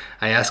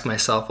 I ask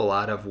myself a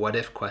lot of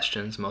what-if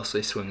questions,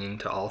 mostly swinging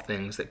to all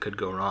things that could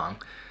go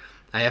wrong.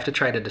 I have to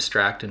try to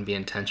distract and be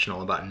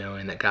intentional about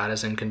knowing that God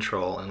is in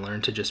control and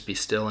learn to just be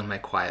still in my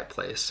quiet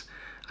place.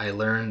 I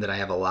learned that I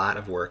have a lot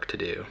of work to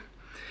do.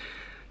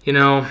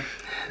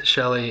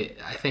 Shelley,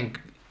 I think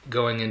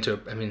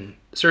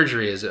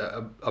surgery is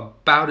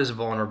about as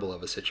vulnerable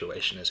of a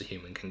situation as a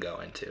human can go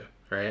into,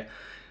 right?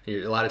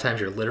 A lot of times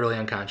you're literally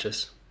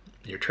unconscious.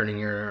 You're turning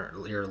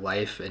your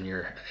life and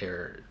your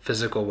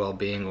physical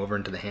well-being over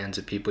into the hands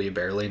of people you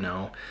barely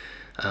know.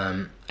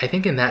 I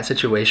think in that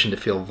situation, to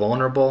feel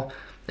vulnerable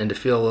and to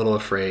feel a little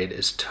afraid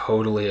is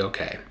totally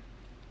okay.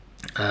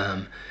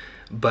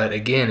 But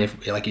again,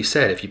 like you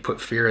said, if you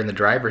put fear in the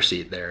driver's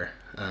seat there,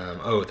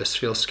 this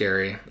feels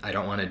scary, I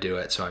don't want to do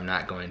it, so I'm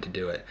not going to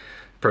do it,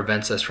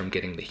 prevents us from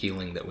getting the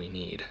healing that we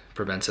need,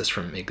 prevents us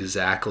from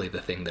exactly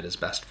the thing that is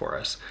best for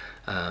us.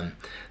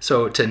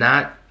 So to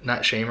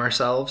not shame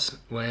ourselves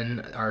when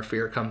our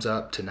fear comes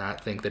up, to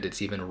not think that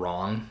it's even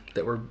wrong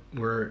that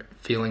we're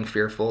feeling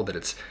fearful, that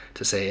it's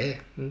to say, hey,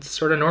 it's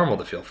sort of normal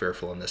to feel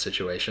fearful in this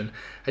situation.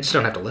 I just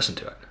don't have to listen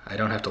to it. I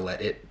don't have to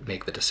let it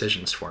make the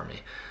decisions for me.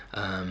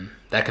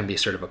 That can be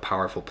sort of a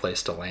powerful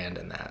place to land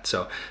in that.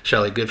 So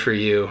Shelley, good for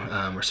you.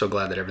 We're so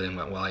glad that everything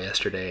went well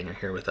yesterday and you're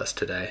here with us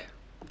today.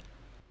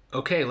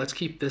 Okay, let's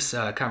keep this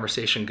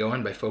conversation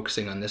going by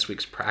focusing on this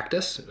week's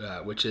practice,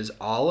 which is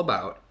all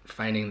about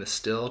finding the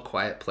still,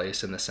 quiet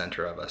place in the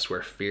center of us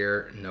where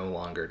fear no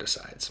longer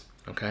decides.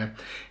 Okay?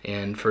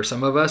 And for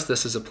some of us,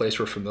 this is a place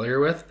we're familiar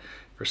with.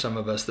 For some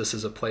of us, this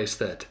is a place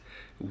that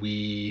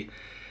we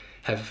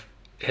have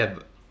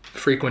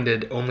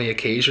frequented only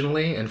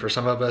occasionally, and for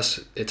some of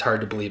us, it's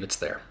hard to believe it's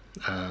there.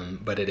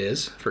 But it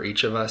is for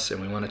each of us,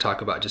 and we want to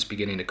talk about just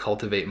beginning to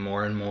cultivate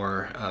more and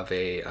more of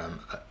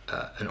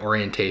an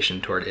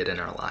orientation toward it in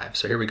our lives.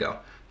 So here we go.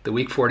 The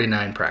week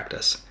 49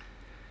 practice.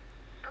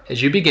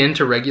 As you begin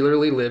to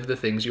regularly live the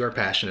things you are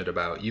passionate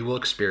about, you will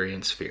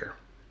experience fear.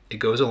 It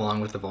goes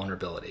along with the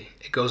vulnerability.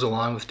 It goes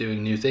along with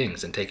doing new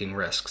things and taking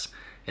risks,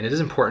 and it is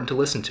important to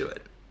listen to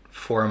it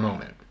for a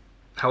moment.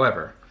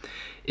 However,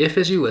 if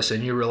as you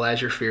listen, you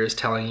realize your fear is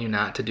telling you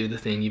not to do the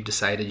thing you've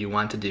decided you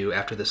want to do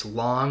after this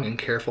long and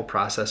careful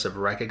process of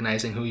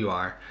recognizing who you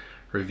are,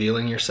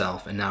 revealing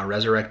yourself, and now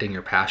resurrecting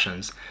your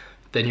passions,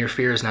 then your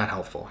fear is not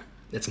helpful.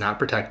 It's not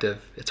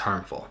protective. It's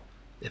harmful.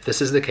 If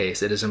this is the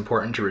case, it is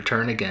important to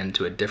return again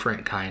to a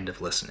different kind of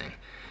listening.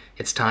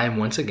 It's time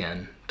once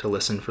again to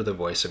listen for the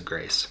voice of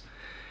grace.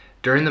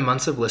 During the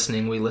months of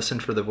listening, we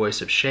listened for the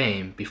voice of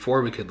shame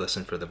before we could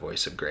listen for the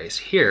voice of grace.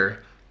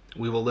 Here,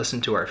 we will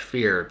listen to our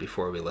fear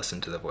before we listen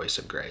to the voice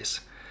of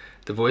grace.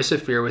 The voice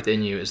of fear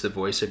within you is the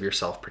voice of your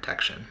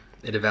self-protection.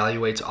 It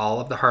evaluates all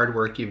of the hard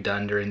work you've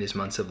done during these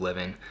months of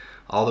living,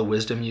 all the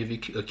wisdom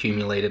you've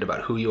accumulated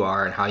about who you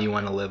are and how you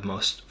want to live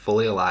most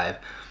fully alive,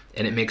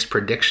 and it makes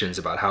predictions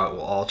about how it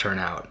will all turn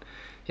out.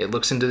 It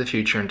looks into the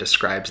future and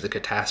describes the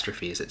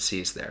catastrophes it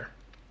sees there.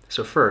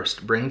 So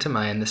first, bring to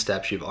mind the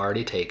steps you've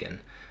already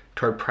taken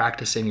toward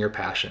practicing your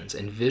passions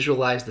and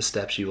visualize the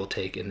steps you will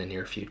take in the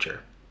near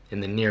future.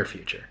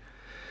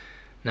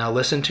 Now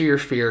listen to your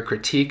fear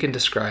critique and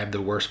describe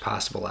the worst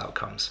possible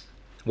outcomes.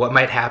 What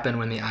might happen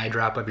when the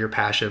eyedrop of your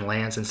passion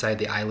lands inside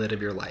the eyelid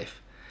of your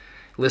life?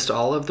 List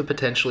all of the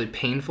potentially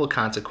painful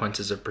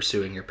consequences of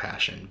pursuing your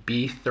passion.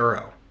 Be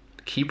thorough.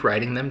 Keep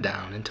writing them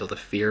down until the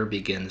fear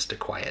begins to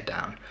quiet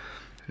down.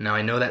 Now,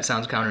 I know that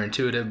sounds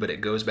counterintuitive, but it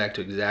goes back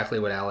to exactly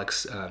what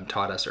Alex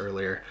taught us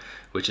earlier,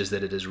 which is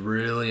that it is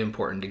really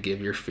important to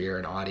give your fear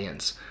an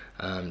audience,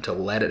 to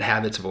let it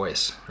have its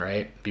voice,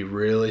 right? Be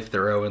really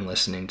thorough in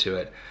listening to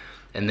it.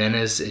 And then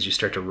as you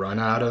start to run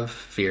out of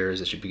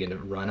fears, as you begin to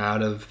run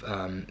out of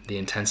the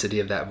intensity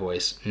of that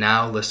voice,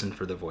 now listen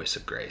for the voice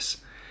of grace.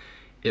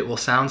 It will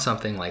sound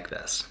something like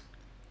this.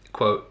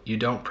 Quote, "You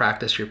don't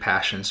practice your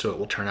passion so it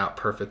will turn out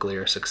perfectly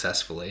or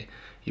successfully.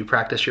 You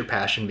practice your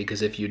passion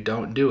because if you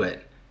don't do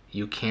it,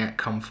 you can't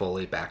come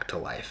fully back to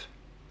life.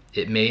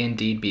 It may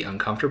indeed be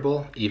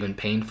uncomfortable, even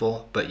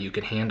painful, but you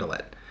can handle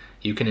it.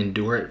 You can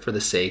endure it for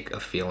the sake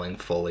of feeling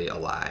fully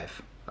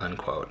alive."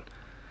 Unquote.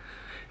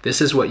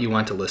 This is what you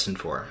want to listen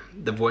for.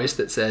 The voice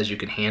that says you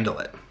can handle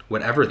it,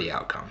 whatever the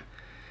outcome.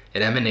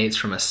 It emanates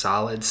from a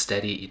solid,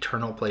 steady,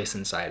 eternal place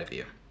inside of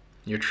you.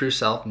 Your true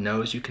self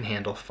knows you can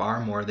handle far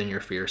more than your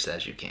fear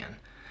says you can.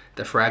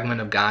 The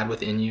fragment of God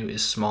within you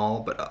is small,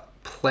 but a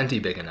plenty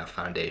big enough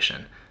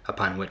foundation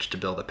upon which to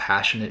build a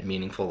passionate,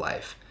 meaningful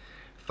life.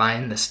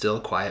 Find the still,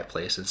 quiet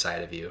place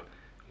inside of you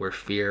where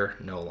fear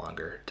no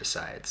longer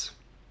decides.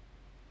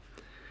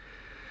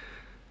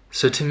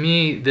 So to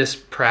me, this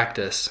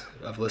practice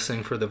of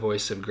listening for the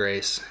voice of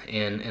grace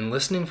and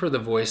listening for the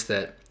voice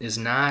that is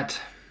not,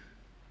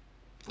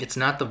 it's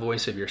not the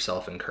voice of your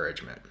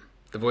self-encouragement.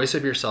 The voice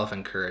of your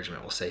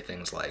self-encouragement will say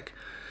things like,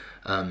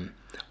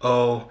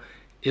 oh,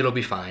 it'll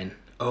be fine.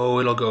 Oh,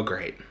 it'll go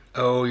great.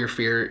 Oh, your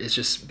fear is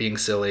just being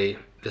silly.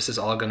 This is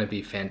all going to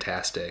be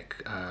fantastic.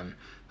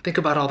 Think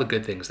about all the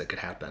good things that could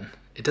happen.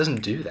 It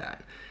doesn't do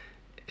that.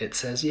 It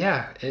says,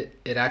 yeah,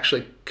 it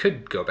actually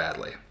could go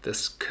badly.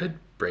 This could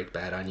break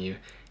bad on you,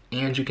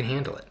 and you can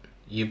handle it.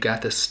 You've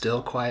got this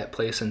still, quiet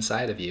place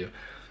inside of you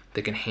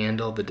that can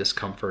handle the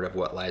discomfort of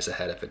what lies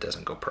ahead if it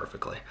doesn't go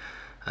perfectly.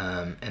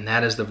 And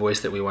that is the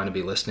voice that we want to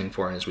be listening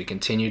for. And as we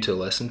continue to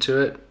listen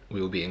to it, we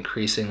will be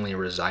increasingly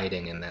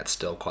residing in that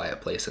still,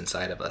 quiet place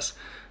inside of us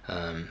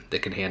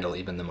that can handle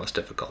even the most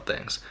difficult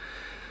things.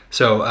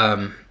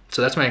 So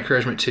that's my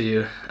encouragement to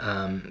you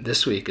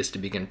this week, is to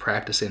begin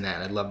practicing that.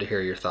 And I'd love to hear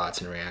your thoughts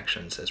and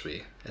reactions as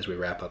we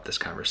wrap up this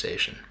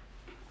conversation.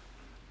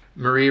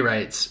 Marie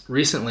writes,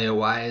 "Recently a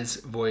wise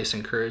voice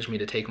encouraged me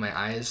to take my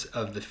eyes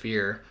of the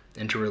fear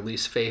and to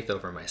release faith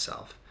over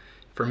myself.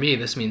 For me,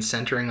 this means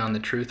centering on the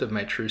truth of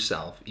my true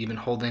self, even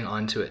holding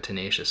on to it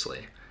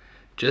tenaciously.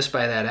 Just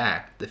by that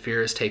act, the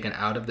fear is taken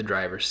out of the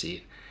driver's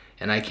seat,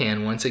 and I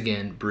can, once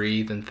again,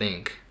 breathe and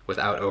think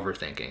without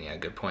overthinking." Yeah,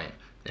 good point.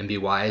 "And be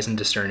wise and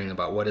discerning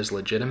about what is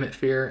legitimate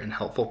fear and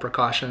helpful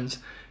precautions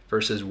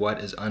versus what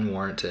is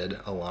unwarranted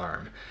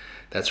alarm."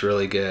 That's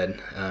really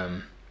good.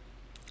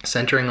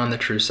 Centering on the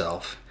true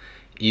self,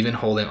 even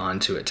holding on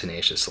to it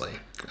tenaciously.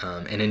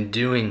 And in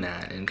doing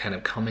that, and kind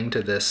of coming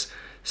to this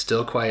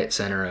still, quiet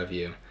center of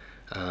you,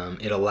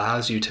 it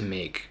allows you to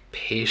make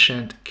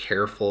patient,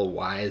 careful,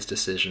 wise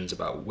decisions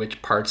about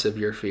which parts of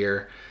your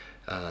fear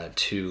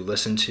to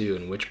listen to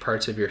and which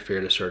parts of your fear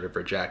to sort of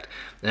reject.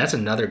 And that's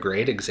another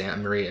great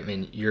example, Marie. I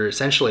mean, you're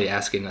essentially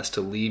asking us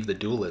to leave the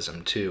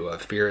dualism too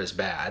of fear is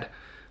bad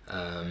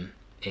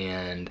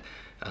and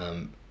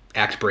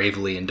act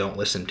bravely and don't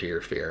listen to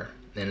your fear.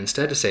 And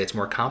instead to say it's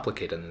more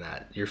complicated than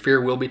that. Your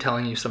fear will be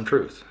telling you some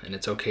truth, and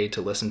it's okay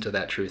to listen to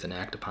that truth and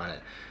act upon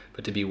it,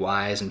 but to be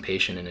wise and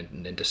patient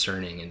and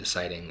discerning and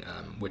deciding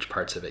which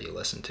parts of it you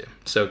listen to.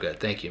 So good.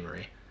 Thank you,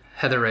 Marie.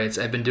 Heather writes,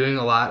 "I've been doing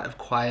a lot of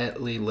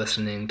quietly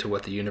listening to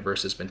what the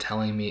universe has been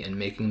telling me and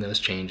making those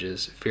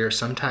changes. Fear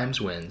sometimes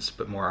wins,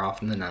 but more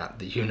often than not,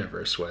 the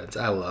universe wins."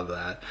 I love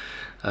that.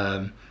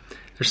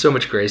 There's so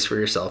much grace for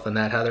yourself in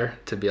that, Heather,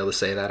 to be able to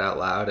say that out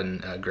loud,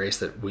 and grace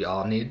that we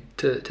all need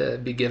to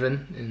be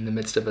given in the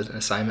midst of an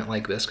assignment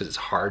like this, because it's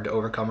hard to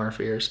overcome our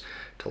fears,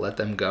 to let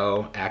them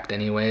go, act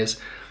anyways,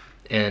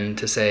 and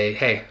to say,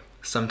 hey,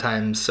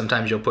 sometimes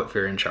you'll put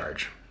fear in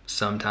charge.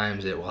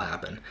 Sometimes it will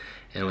happen.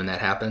 And when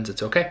that happens,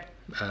 it's okay.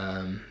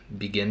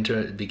 Begin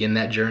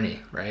that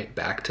journey, right?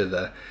 Back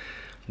to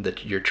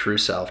your true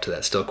self, to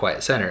that still,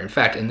 quiet center. In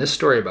fact, in this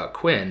story about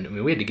Quinn, I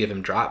mean, we had to give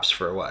him drops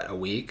for a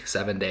week,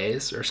 7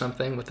 days or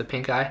something with the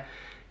pink eye.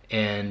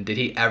 And did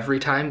he every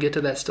time get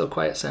to that still,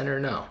 quiet center?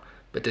 No.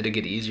 But did it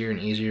get easier and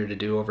easier to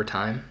do over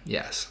time?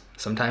 Yes.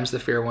 Sometimes the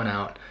fear went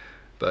out,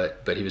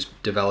 but he was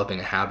developing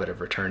a habit of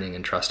returning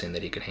and trusting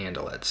that he could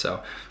handle it.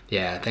 So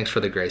yeah, thanks for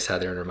the grace,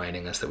 Heather, and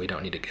reminding us that we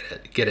don't need to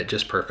get it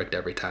just perfect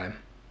every time.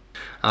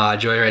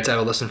 Joy writes, "I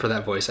will listen for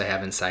that voice I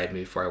have inside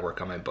me before I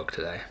work on my book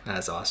today."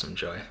 That's awesome,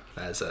 Joy.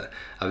 That's a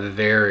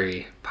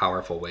very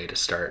powerful way to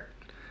start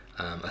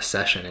a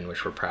session in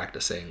which we're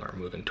practicing or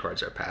moving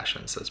towards our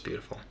passions. That's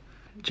beautiful.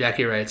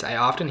 Jackie writes, I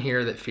often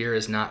hear that fear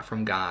is not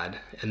from God,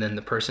 and then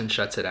the person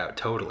shuts it out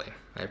totally.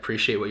 I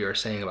appreciate what you are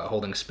saying about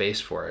holding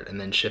space for it, and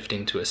then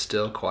shifting to a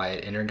still,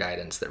 quiet inner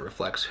guidance that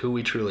reflects who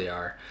we truly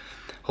are,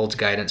 holds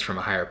guidance from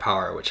a higher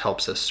power, which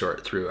helps us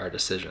sort through our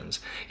decisions.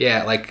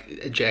 Yeah,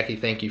 like, Jackie,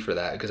 thank you for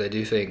that, because I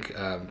do think,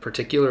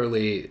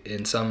 particularly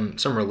in some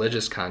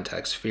religious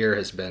contexts, fear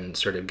has been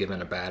sort of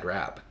given a bad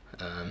rap.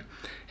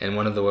 And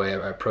one of the way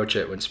I approach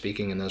it when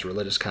speaking in those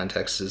religious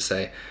contexts is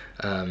say,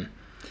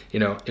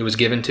 it was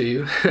given to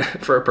you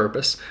for a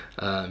purpose.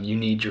 You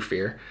need your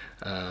fear.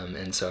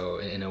 And so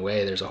in a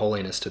way, there's a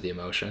holiness to the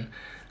emotion.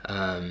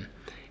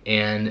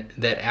 And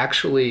that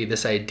actually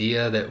this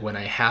idea that when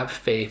I have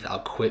faith, I'll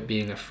quit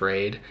being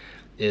afraid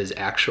is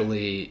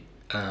actually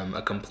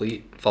a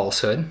complete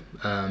falsehood.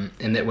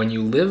 And that when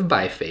you live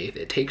by faith,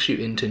 it takes you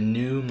into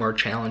new, more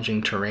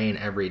challenging terrain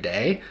every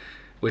day,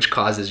 which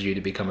causes you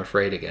to become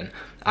afraid again.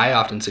 I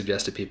often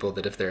suggest to people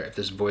that if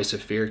this voice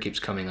of fear keeps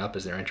coming up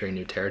as they're entering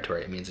new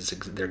territory, it means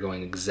they're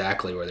going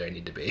exactly where they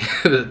need to be,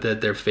 that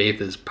their faith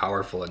is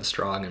powerful and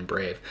strong and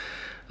brave.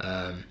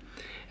 I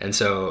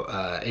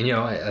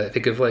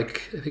think of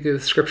the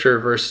scripture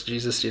verse,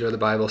 Jesus, the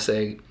Bible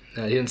saying,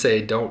 he didn't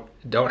say don't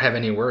have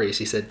any worries.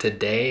 He said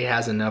today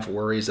has enough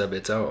worries of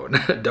its own.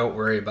 Don't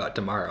worry about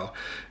tomorrow.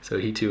 So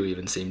he too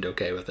even seemed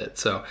okay with it.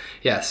 So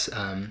yes,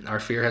 our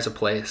fear has a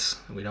place.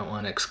 We don't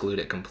want to exclude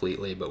it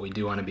completely, but we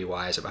do want to be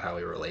wise about how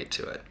we relate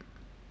to it.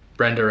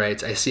 Brenda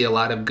writes, I see a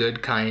lot of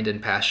good, kind,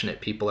 and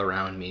passionate people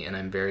around me, and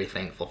I'm very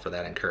thankful for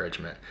that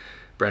encouragement.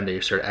 Brenda,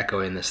 you're sort of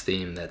echoing this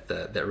theme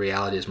that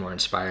reality is more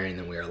inspiring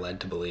than we are led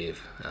to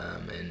believe.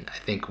 And I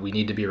think we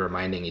need to be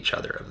reminding each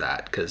other of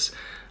that because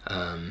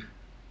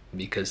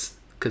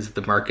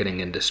the marketing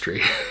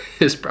industry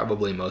is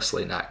probably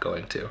mostly not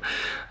going to.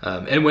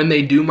 And when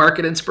they do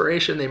market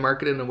inspiration, they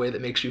market it in a way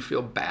that makes you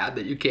feel bad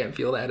that you can't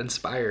feel that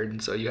inspired.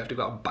 And so you have to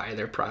go out and buy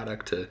their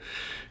product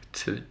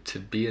to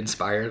be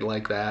inspired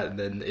like that. And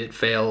then it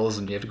fails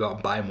and you have to go out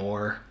and buy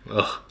more.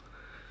 Ugh.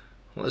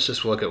 Let's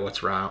just look at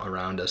what's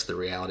around us, the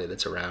reality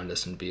that's around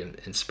us, and be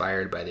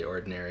inspired by the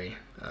ordinary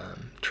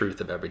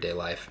truth of everyday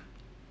life.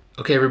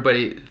 Okay,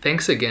 everybody,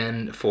 thanks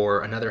again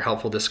for another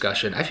helpful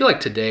discussion. I feel like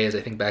today, as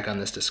I think back on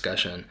this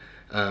discussion,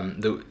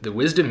 the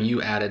wisdom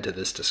you added to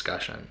this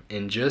discussion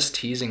in just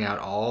teasing out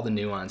all the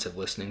nuance of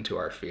listening to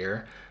our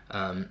fear,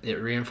 it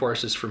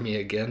reinforces for me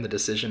again the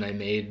decision I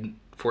made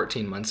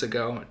 14 months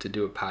ago to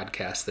do a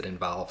podcast that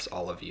involves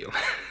all of you.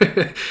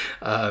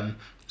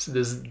 So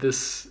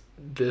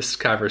this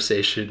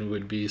conversation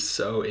would be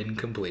so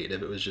incomplete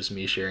if it was just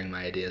me sharing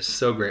my ideas.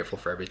 So grateful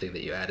for everything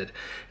that you added.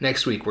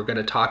 Next week, we're going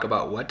to talk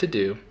about what to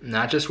do,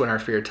 not just when our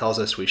fear tells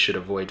us we should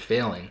avoid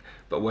failing,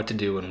 but what to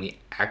do when we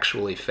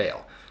actually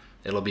fail.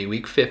 It'll be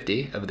week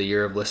 50 of the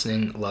year of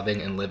listening,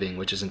 loving, and living,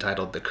 which is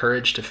entitled The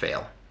Courage to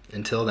Fail.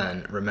 Until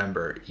then,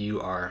 remember,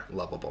 you are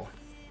lovable.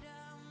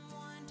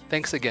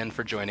 Thanks again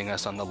for joining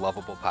us on the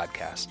Loveable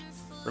Podcast.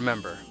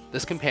 Remember,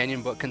 this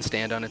companion book can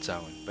stand on its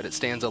own, but it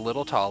stands a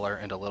little taller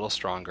and a little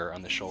stronger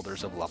on the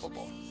shoulders of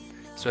Loveable.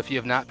 So if you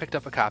have not picked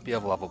up a copy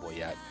of Loveable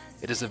yet,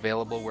 it is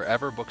available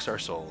wherever books are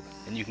sold,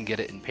 and you can get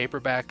it in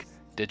paperback,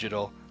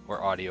 digital,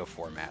 or audio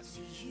format.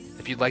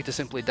 If you'd like to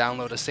simply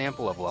download a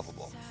sample of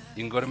Loveable,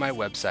 you can go to my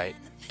website,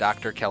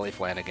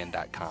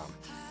 drkellyflanagan.com.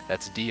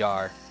 That's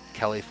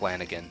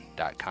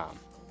drkellyflanagan.com.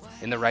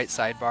 In the right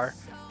sidebar,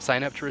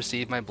 sign up to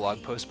receive my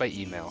blog post by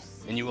email,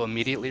 and you will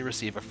immediately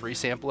receive a free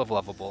sample of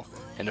Loveable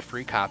and a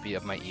free copy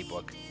of my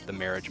ebook, The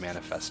Marriage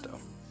Manifesto.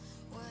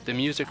 The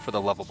music for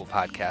the Loveable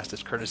Podcast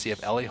is courtesy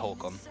of Ellie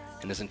Holcomb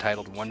and is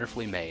entitled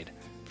Wonderfully Made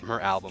from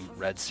her album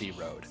Red Sea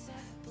Road.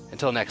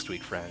 Until next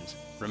week, friends,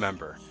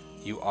 remember,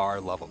 you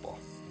are lovable.